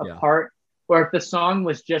had a Yeah. part, or if the song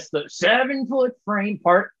was just the 7-foot frame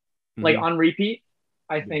part, like Mhm. on repeat,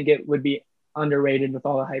 I think it would be underrated with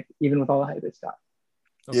all the hype, even with all the hype it's got.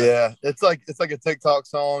 Okay. Yeah, it's like a TikTok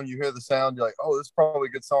song. You hear the sound, you're like, oh, this is probably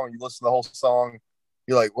a good song. You listen to the whole song,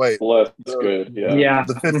 you're like, wait, Well, that's good. Yeah. Yeah.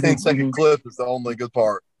 the 15-second clip is the only good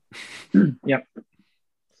part. Yep.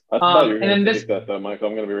 I thought you were and then going to this- take that though, Michael.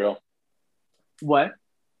 I'm going to be real. What?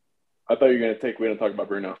 I thought you were going to take. We're going to talk about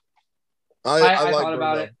Bruno. I I like thought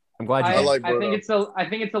about Bruno. it. I'm glad you I, did. like I think Bruno. I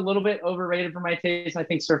think it's a little bit overrated for my taste. I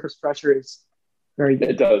think Surface Pressure is very good.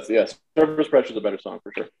 It does. Yes. Surface Pressure is a better song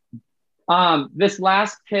for sure. This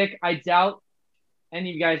last pick, I doubt any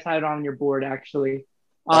of you guys had it on your board actually.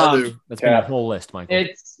 I do. That's been your Cap. whole list, Michael.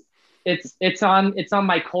 It's on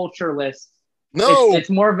my culture list. No, It's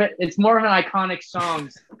more of an iconic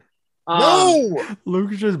songs. no.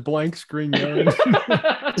 Luke's just blank screen yelling.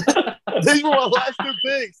 These were my last two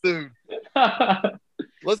picks, dude.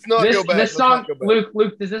 Let's not go back. This Let's not song, go back.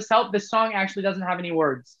 Luke, does this help? This song actually doesn't have any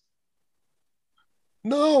words.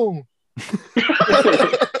 No.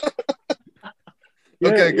 Yeah,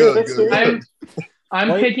 Okay, good, that's good. the- I'm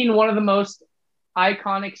What? picking one of the most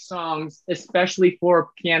iconic songs, especially for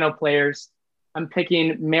piano players. I'm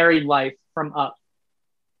picking "Married Life" from Up.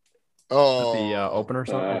 Oh, The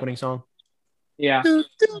opening song. Yeah.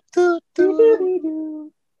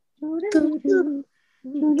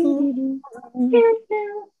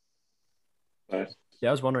 Nice. Yeah,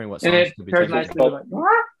 I was wondering what And songs it could be pairs taken. nicely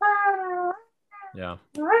with Yeah.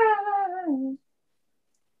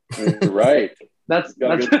 You're right. that's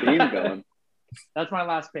Got a that's, good theme going. that's my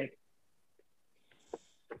last pick.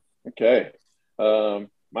 Okay.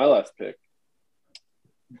 My last pick.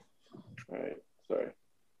 All right. Sorry.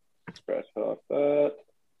 Scratch off that.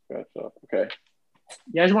 Scratch off. Okay.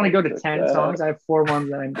 You guys want to go to Take 10 that. songs? I have 4 ones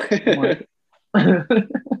that I want. I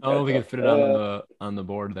don't know if we can fit it on the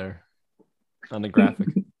board there, on the graphic.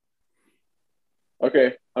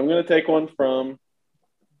 Okay. I'm gonna take one from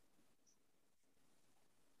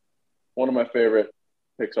one of my favorite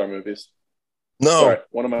Pixar movies. no. Sorry,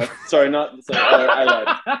 one of my. Sorry, not. Sorry, I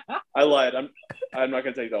lied. I lied. I'm not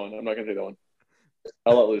gonna take that one. I'm not gonna take that one.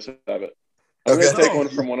 I'll let Lucy have it. I'm Okay. gonna take one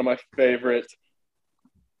from one of my favorite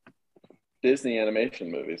Disney animation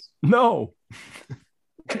movies. No.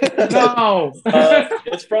 No.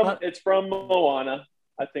 It's from Moana.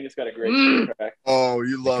 I think it's got a great Mm. soundtrack. Oh,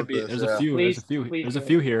 you love this. There's yeah. a few. Please, There's please a do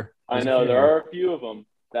few here. I There's a know few there here. are a few of them.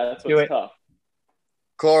 That's Do what's it. tough.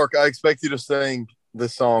 Clark, I expect you to sing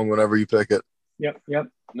this song whenever you pick it. Yep.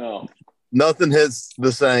 No, Nothing hits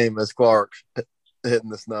the same as Clark hitting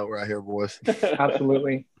this note right here, boys.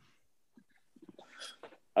 Absolutely.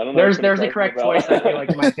 I I don't know. There's what you're a talking correct about. choice, I feel like,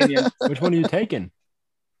 in my opinion. Which one are you taking?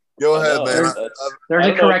 Go I ahead, know, man. that's- There's I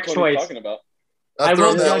a don't know correct which one you're choice. talking about. I I've will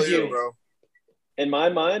thrown the judge alley-oop, you. bro. In my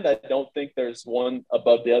mind, I don't think there's one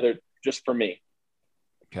above the other just for me.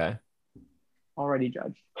 Okay. Already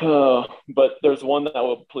judged. But there's one that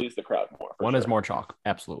will please the crowd more. One sure. is more chalk.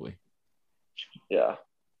 Absolutely. Yeah.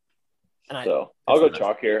 And So I'll it's go the best.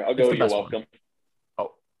 chalk here. I'll It's go. the You're best one. welcome.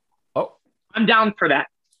 Oh, I'm down for that.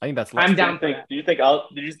 I think that's. I'm down Do for you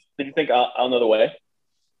that. think I'll know the way?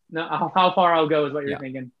 No, how far I'll go is what you're Yeah.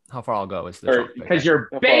 thinking. How far I'll go is the Or- chalk pick. Because you're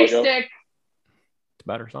How far I'll go? basic. It's a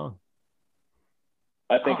better song.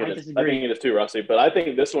 I think Oh, I it is. I disagree. think it is too, Rusty. But I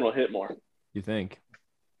think this one will hit more. You think?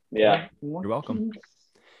 Yeah. You're welcome.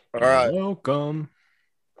 All right. Welcome.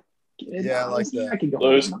 Yeah, I like that. I can go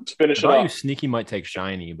Lewis, on. finish If it I you off. sneaky might take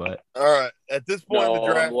shiny, but All right. At this point in No,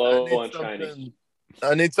 the draft, I'm low I need on shiny. something.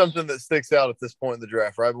 I need something that sticks out at this point in the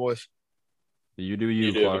draft, right, boys? you do you,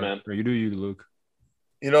 You do, Clark, man. or you do you, Luke.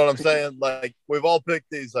 You know what I'm saying? Like we've all picked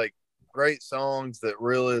these like great songs that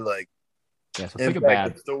really like Yeah, so pick a impact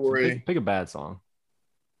bad the story. pick a bad song.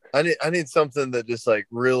 I need something that just like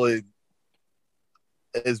really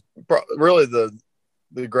is really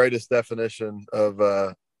the greatest definition of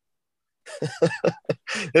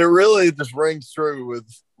it really just rings true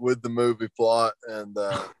with the movie plot and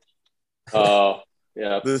Oh,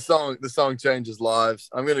 yeah. the song changes lives.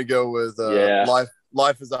 I'm gonna go with Yeah.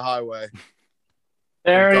 life is a highway.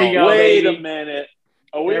 There you go. Wait baby. a minute.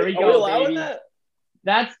 Are we, There we are we go, allowing baby.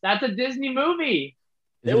 that? That's a Disney movie.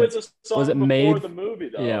 It was a song was it before made- the movie,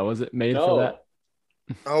 though. Yeah, was it made no. for that?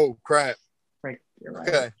 Oh crap. Right. You're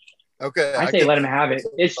right. Okay. I say can- let him have it.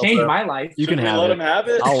 It's changed my life. You Should can we have let it. him have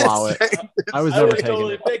it? I'll allow it. I was I never would taking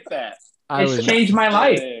totally it. pick that. I It's was changed my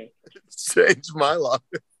life. Dang. It's changed my life.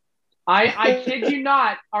 I kid you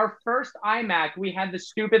not. Our first iMac, we had the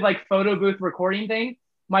stupid like photo booth recording thing.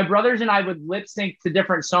 My brothers and I would lip sync to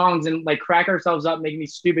different songs and like crack ourselves up making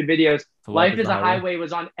these stupid videos. So Life is a Highway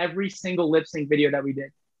was on every single lip sync video that we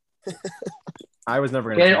did. I was never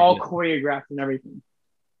We gonna had it take all it. choreographed and everything.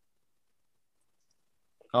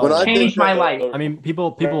 Oh, When I yeah. Changed think my that- life. I mean,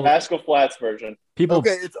 people, Rascal Flats version.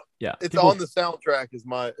 Okay, yeah, it's people, on the soundtrack is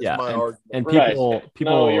my Yeah, argument. and Right. people,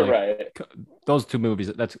 No, you're like, right. those two movies.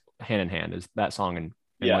 That's hand in hand. Is that song and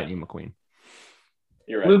Yeah. Lightning McQueen?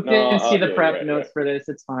 You're right. Luke No, didn't see yeah, the you're prep right, notes you're for this.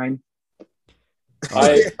 It's fine.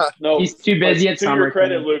 right. No, He's too busy but at to summer. your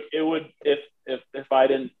credit, Luke, it would if I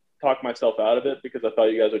didn't talk myself out of it because I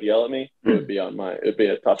thought you guys would yell at me, it would be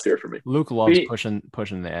a top tier for me. Luke loves We-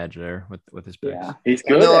 pushing the edge there with his picks. Yeah. He's I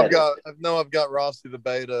good. know at I've got Rossi the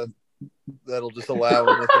beta that'll just allow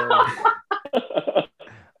anything. it.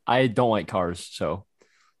 I don't like cars, so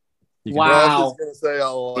you can- Wow. No, I was just gonna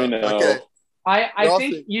say We know. okay. I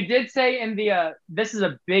Rossi. think you did say in the this is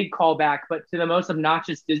a big callback, but to the most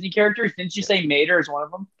obnoxious Disney characters, didn't you say Mater is one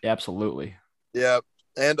of them? absolutely. Yeah,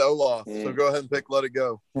 and Olaf. So Mm. go ahead and pick Let It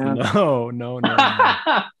Go. No.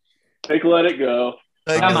 Take Let It Go.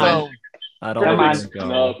 Take Come us on. home. I don't Come like on. it. Go.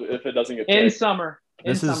 No, if it doesn't get In picked. summer.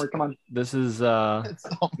 In This is- summer. Come on. This is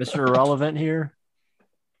Mr. Irrelevant here,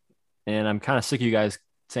 and I'm kind of sick of you guys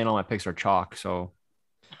saying all my picks are chalk. So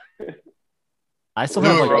I still Do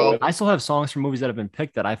have it, Rob. I still have songs from movies that have been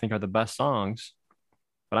picked that I think are the best songs,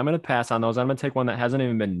 but I'm gonna pass on those. I'm gonna take one that hasn't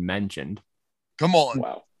even been mentioned. Come on.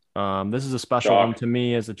 Wow. This is a special Chalk. one to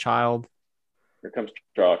me as a child. Here comes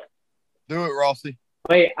chalk. Do it, Rossi.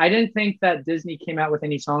 Wait, I didn't think that Disney came out with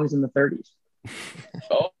any songs in the 30s.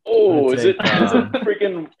 Oh, I'd is say, it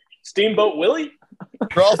freaking Steamboat Willie?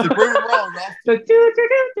 Rossi, prove it wrong, Rossi.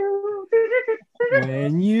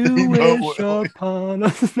 When you Steamboat wish Willie. upon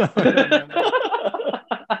us.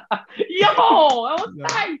 Yo, that was No.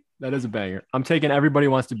 nice. That is a banger. I'm taking Everybody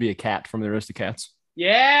Wants to Be a Cat from the Aristocats.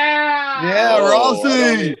 Yeah. Yeah, Oh,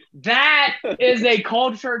 Rossi. That is a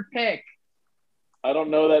cultured pick. I don't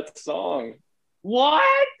know that song. What?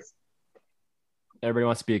 Everybody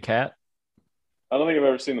Wants to Be a Cat. I don't think I've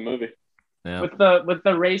ever seen the movie. Yeah, With the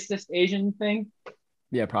racist Asian thing?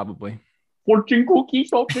 yeah, probably. Fortune cookie,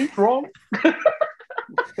 something wrong.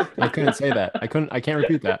 I couldn't say that. I can't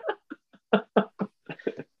repeat that.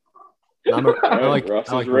 All right, Ross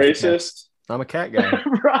is racist. I'm a cat guy.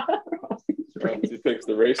 He picks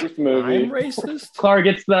the racist movie. I'm racist. Clark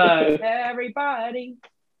gets the everybody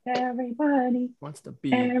Wants to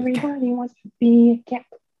be a cat. wants to be a cat.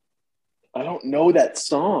 I don't know that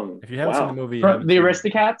song. If you haven't seen the movie, you From haven't the seen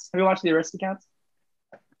it. Aristocats. Have you watched the Aristocats?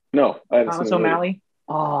 No, I haven't Thomas seen the movie. O'Malley.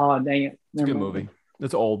 Oh, dang it! It's a good movie.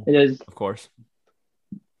 It's old, It is. of course.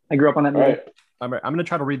 I grew up on that All movie. right, I'm gonna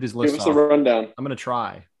try to read these give lists us a off. rundown. I'm gonna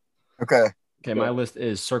try. Okay. Okay, my list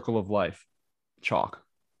is Circle of Life, chalk.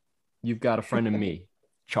 You've Got a Friend in Me,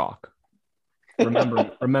 chalk.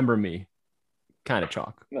 Remember me, kind of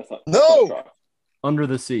chalk. That's not. No! That's not chalk. Under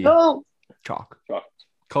the sea, No, chalk. Chalk.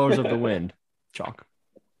 Colors of the Wind, chalk.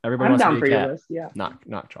 Everybody I'm wants to down be for a your cat. list. Yeah,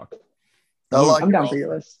 Not chalk. I like I'm it, down Ralph. for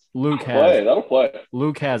your list. Luke That'll play.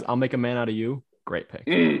 has I'll Make a Man Out of You. Great pick.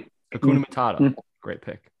 Mm. Hakuna Matata. Mm. Great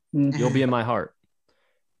pick. Mm. You'll Be in My Heart.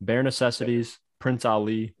 Bare Necessities. Prince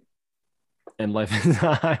Ali. And Life is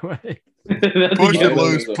a Highway. That's Push a it good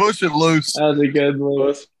loose. list. Push it loose. That was a good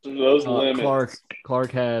list. Those limits.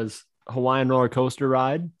 Clark has Hawaiian Roller Coaster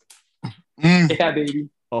Ride. Mm. Yeah, baby.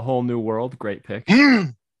 A Whole New World. Great pick.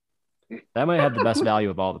 Mm. That might have the best value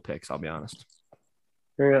of all the picks, I'll be honest.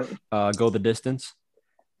 Really. Go the Distance.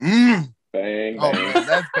 Mm. Bang, Oh, bang. man,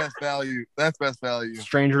 that's best value. That's best value.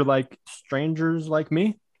 Strangers Like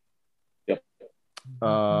Me. Yep.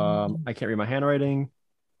 I can't read my handwriting.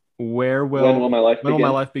 When will my life When begin? Will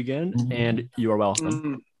My Life Begin? And You Are Welcome.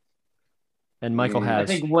 Mm. And Michael I has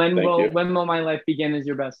think Thank when you. will my life begin is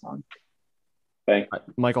your best song. Bang.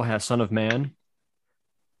 Michael has Son of Man.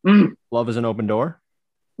 Mm. Love is an Open Door.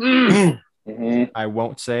 Mm. Mm-hmm. I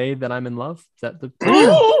Won't Say That I'm in Love. Is that the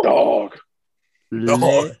Dog.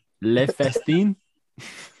 Le Festin?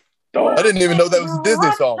 Dog. I didn't even know that was a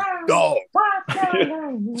Disney song. Dog.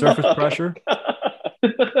 Surface Pressure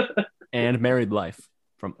and Married Life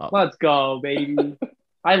from Up. Let's go, baby.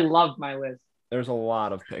 I love my list. There's a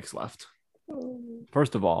lot of picks left.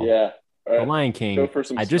 First of all, Yeah. All The right. Lion Go King. for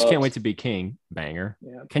some I just can't subs. wait to be king. Banger.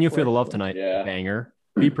 Yeah, Can You Feel the of Love course. Tonight? Yeah. Banger.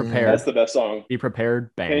 Be prepared. That's the best song. Be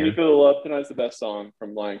prepared. Banger. Can You Feel the Love Tonight's the best song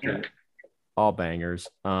from Lion King. All bangers.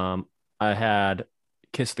 I had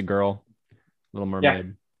Kiss the Girl, Little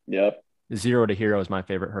Mermaid. Yep. Zero to Hero is my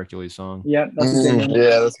favorite Hercules song. Yep, that's a good one.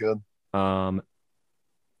 Yeah, that's good.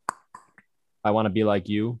 I Want to Be Like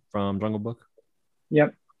You from Jungle Book.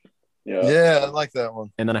 Yep. Yeah. Yeah, I like that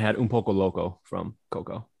one. And then I had Un Poco Loco from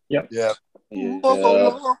Coco. Yeah. Yeah. And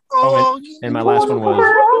my last one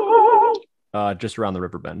was Just Around the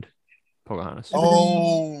River Bend, Pocahontas.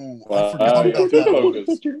 Oh, Wow. I forgot about Two that one.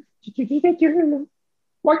 focus.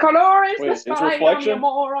 What color is Wait, the is sky? Reflection?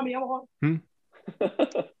 Mi amor.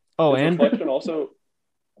 Oh, Is and Reflection also,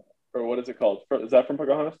 or what is it called? Is that from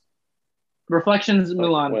Pocahontas? Reflections,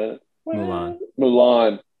 Mulan. Mulan.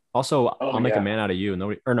 Mulan. Also, I'll Make yeah. a Man Out of You.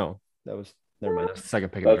 Nobody, or no, that was never mind. That's the second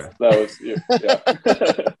pick of the That draft. was yeah.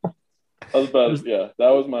 That was about yeah. That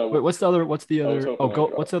was my. Wait, what's the other? What's the I was other? hoping Oh, I'd go.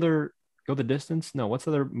 drop. What's the other? Go the Distance? No, what's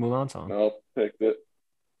the other Mulan song? No, picked it.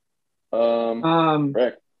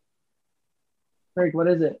 Rick, Rick, what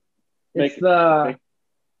is it? Make It's it- the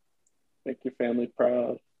make your family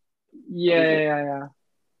proud. yeah.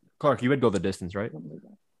 Clark, you would Go the Distance, right?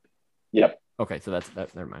 Yep. Okay, so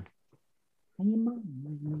that's never mind.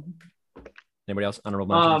 Anybody else? Honorable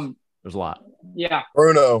mentions? There's a lot. Yeah,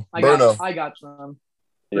 Bruno. I Bruno. got some.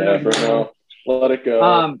 Yeah, Bruno. Let it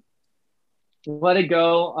go. Let It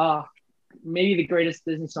Go. Maybe the greatest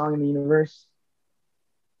Disney song in the universe.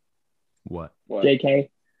 What? What? JK.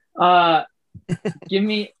 Give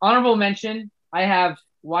me honorable mention. I have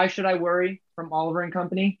Why Should I Worry from Oliver and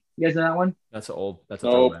Company. You guys know that one? That's a Nope.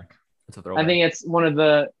 throwback. That's a throwback. I think it's one of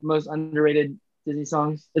the most underrated Disney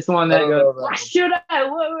songs. It's the one that I don't know goes, that Why one. should I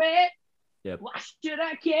worry? Yep. Why should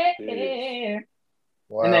I care?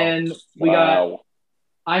 Wow. And then we got Wow.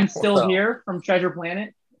 I'm Still Wow. Here from Treasure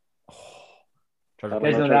Planet. Treasure I You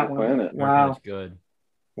guys know Planet. Treasure that one? Planet. Wow. That's good. Treasure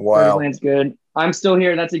Wow. Planet's good. I'm Still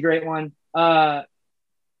Here. That's a great one.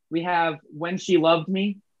 We have When She Loved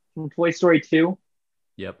Me from Toy Story 2.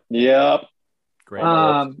 Yep. Yep. Great.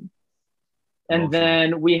 And Emotional.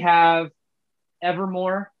 then we have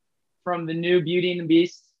Evermore from the new Beauty and the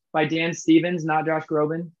Beast by Dan Stevens, not Josh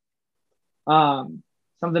Groban.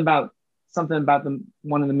 Something about the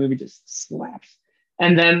one in the movie just slaps.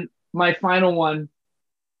 And then my final one,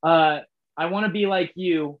 I Want to Be Like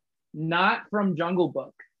You, not from Jungle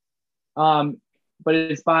Book, but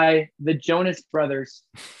it's by the Jonas Brothers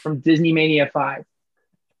from Disney Mania 5.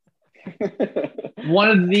 One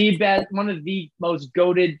of the most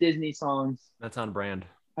goated Disney songs That's on brand.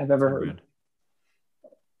 I've ever On heard. brand.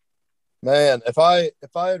 Man, if I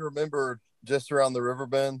had remembered Just Around the River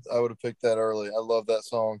Bend, I would have picked that early. I love that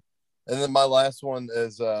song. And then my last one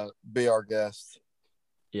is Be Our Guest.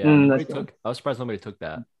 Yeah. That's I was surprised nobody took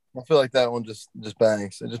that. I feel like that one just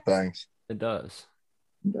bangs. It just bangs. It does.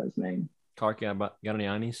 It does, man. Clark, you got any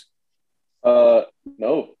Anis?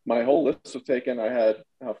 No, my whole list was taken. I had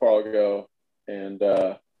How Far I'll Go and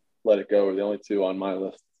Let It Go were the only two on my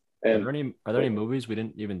list. And Are there any movies we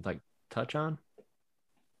didn't even touch on?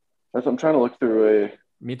 I'm trying to look through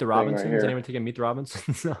Meet the right Robinsons. here. Anyone taking Meet the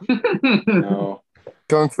Robinsons? no.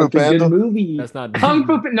 Kung Fu That's a good Panda. movie. That's not Kung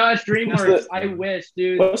Fu. No, it's DreamWorks. the- I wish,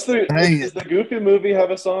 dude. What's the Dang does it. the Goofy movie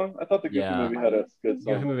have a song? I thought the Goofy Yeah. movie had a good Goofy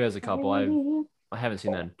song. movie has a couple. I haven't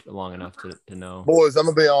seen that long enough to know. Boys, I'm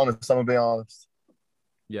gonna be honest.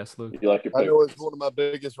 Yes, Luke. You like your I pick? know it's one of my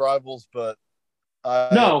biggest rivals, but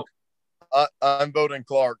No. I'm voting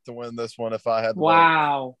Clark to win this one if I had to vote.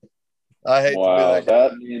 Wow. I hate to Wow, be that guy.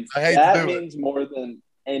 that means I hate to that do it. means more than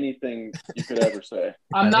anything you could ever say.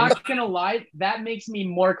 I'm not gonna lie. That makes me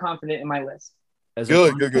more confident in my list. As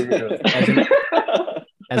Good.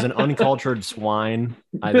 As an uncultured swine,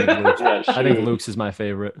 I think Luke's is my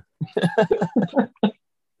favorite.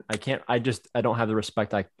 I don't have the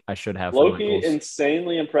respect I should have for Loki, Michaels.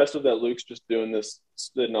 insanely impressive that Luke's just doing this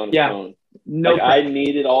sitting on his Yeah. phone. No. Like I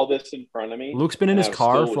needed all this in front of me. Luke's been in and his I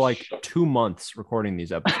car still for like was shocked. 2 months recording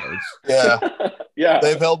these episodes. Yeah, Yeah.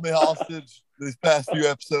 they've held me hostage. These past few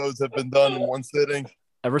episodes have been done in one sitting.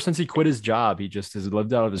 Ever since he quit his job, he just has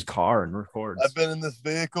lived out of his car and records. I've been in this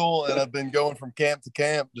vehicle and I've been going from camp to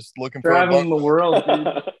camp, just looking for a Traveling the bunk. world,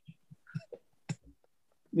 dude.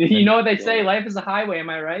 You know what they say? Life is a highway. Am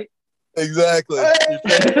I right? Exactly. You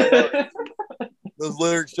changed my life. Those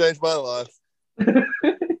lyrics changed my life.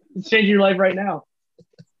 It's changing your life right now.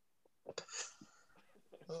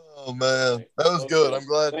 Oh man, that was good. I'm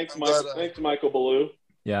glad. Thanks, I'm Michael. glad Thanks, Michael Ballou.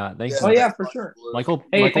 Yeah, thanks. Oh, yeah, for sure. Michael,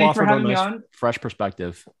 Hey, Michael thanks for offered a having me nice, on. fresh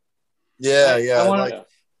perspective. Yeah, I yeah. wanna- like, Yeah.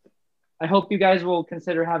 I hope you guys will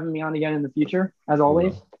consider having me on again in the future, as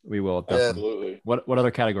always. We will Yeah. definitely. Absolutely. What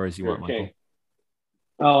other categories do you You're want, a Michael? king.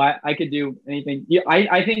 Oh, I could do anything. Yeah,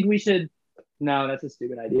 I think we should. No, that's a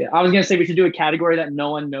stupid idea. I was gonna say we should do a category that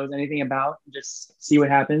no one knows anything about. Just see what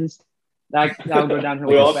happens. That would go downhill.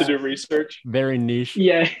 We real all have to fast. do research. Very niche.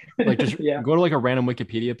 Yeah, Like just yeah, go to like a random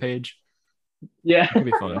Wikipedia page. yeah. That could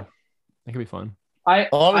be fun. That could be fun.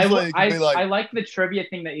 honestly, it could be like, I like the trivia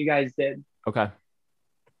thing that you guys did. Okay.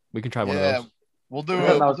 We can try one of yeah, those. we'll do Yeah, a,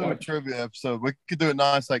 that we'll was do a fun. trivia episode. We could do a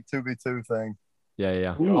nice like 2v2 thing.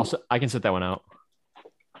 Yeah. Ooh. Also, I can sit that one out.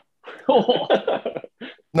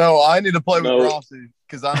 No, I need to play No. with Rossi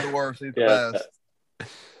because I'm the worst. He's the Yeah.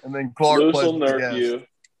 best. And then Clark Luce plays will with the nerf guest. you.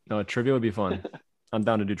 No, trivia would be fun. I'm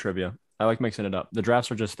down to do trivia. I like mixing it up. The drafts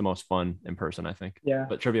are just the most fun in person, I think. Yeah,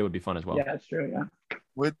 But trivia would be fun as well. yeah, that's true. Yeah.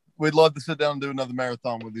 We'd love to sit down and do another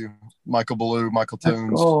marathon with you, Michael Ballou, Michael Let's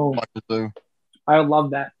Toons, go. Michael Zoo. I would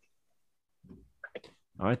love that.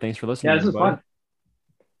 All right. Thanks for listening. Yeah, this is everybody. fun.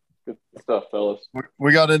 Good stuff, fellas.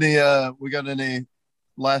 We got any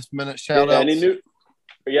last minute shout Yeah,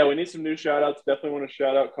 outs? we need some new shout outs. Definitely want to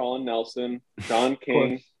shout out Colin Nelson, John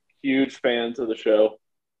King, huge fans of the show.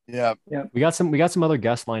 Yeah. We got some other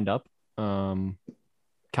guests lined up. Colin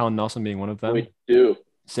Nelson being one of them. We do.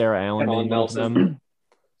 Sarah Allen Colin being one of Nelson. them.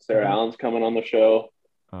 Sarah Allen's coming on the show.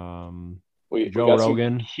 We Joe got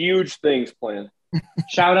Rogan. some huge things planned.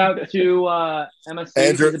 Shout out to Emma Sue.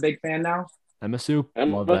 Andrew. She's a big fan now. Emma Sue. Love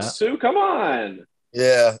Emma that. Sue, come on.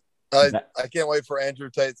 Yeah. That- I can't wait for Andrew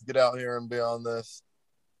Tate to get out here and be on this.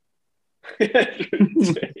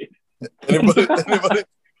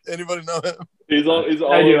 Anybody know him? He's all I do,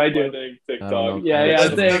 over I my do. dang I don't TikTok. know. Yeah, yeah.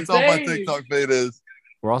 That's all my same. TikTok feed is.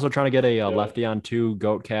 We're also trying to get a Lefty on 2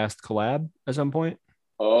 Goatcast collab at some point.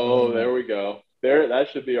 Oh, there we go. That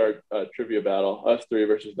should be our trivia battle. Us three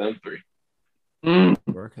versus them three.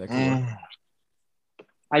 Work. That could work.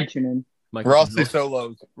 I'd tune in. Michael, Rossi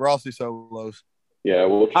solos. Yeah,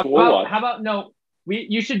 we'll How watch. about no?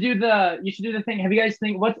 You should do the thing. Have you guys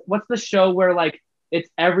think what's the show where like it's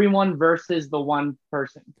everyone versus the one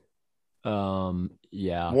person?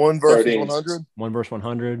 Yeah. 1 versus Sardines. 100. 1 versus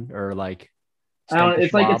 100 or like. I don't know.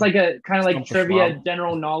 It's like a kind of like Stump the trivia, Schwab.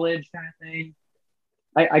 general knowledge kind of thing.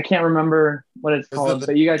 I can't remember what it's Is called, it the-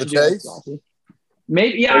 but you guys the should do it. Chase? Rossi.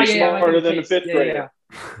 Maybe Are you yeah. it might smarter be than the Chase. fifth Yeah, grader?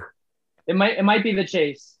 yeah. It might be the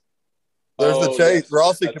Chase. There's the Oh, Chase. yes,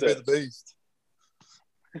 Rossi that's could be it. the beast.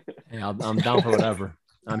 Hey, I'm down for whatever.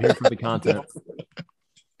 I'm here for the content.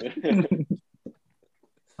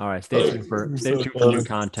 All right. Stay tuned for new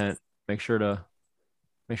content. Make sure to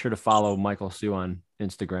follow Michael Sue on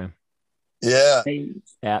Instagram Yeah. Hey,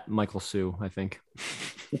 at Michael Sue, I think.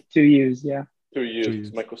 with 2 U's, yeah. To you,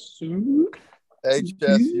 Jeez. Michael Sue.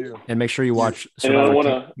 HSU. And make sure you watch Anyone Survivor.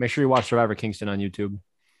 wanna- Make sure you watch Survivor Kingston on YouTube.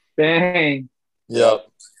 Bang. Yep.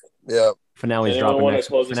 Yep. Finale's Anyone dropping want to next.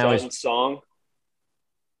 close us out Finale's with a song?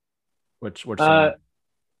 which song?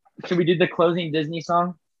 Should we do the closing Disney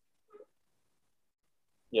song?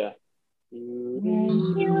 Yeah. I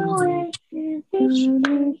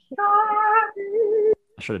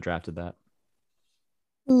should have drafted that.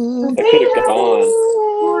 I could have gone.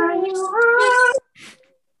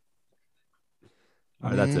 All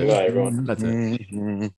right, that's it. Goodbye, everyone. That's it. Mhm.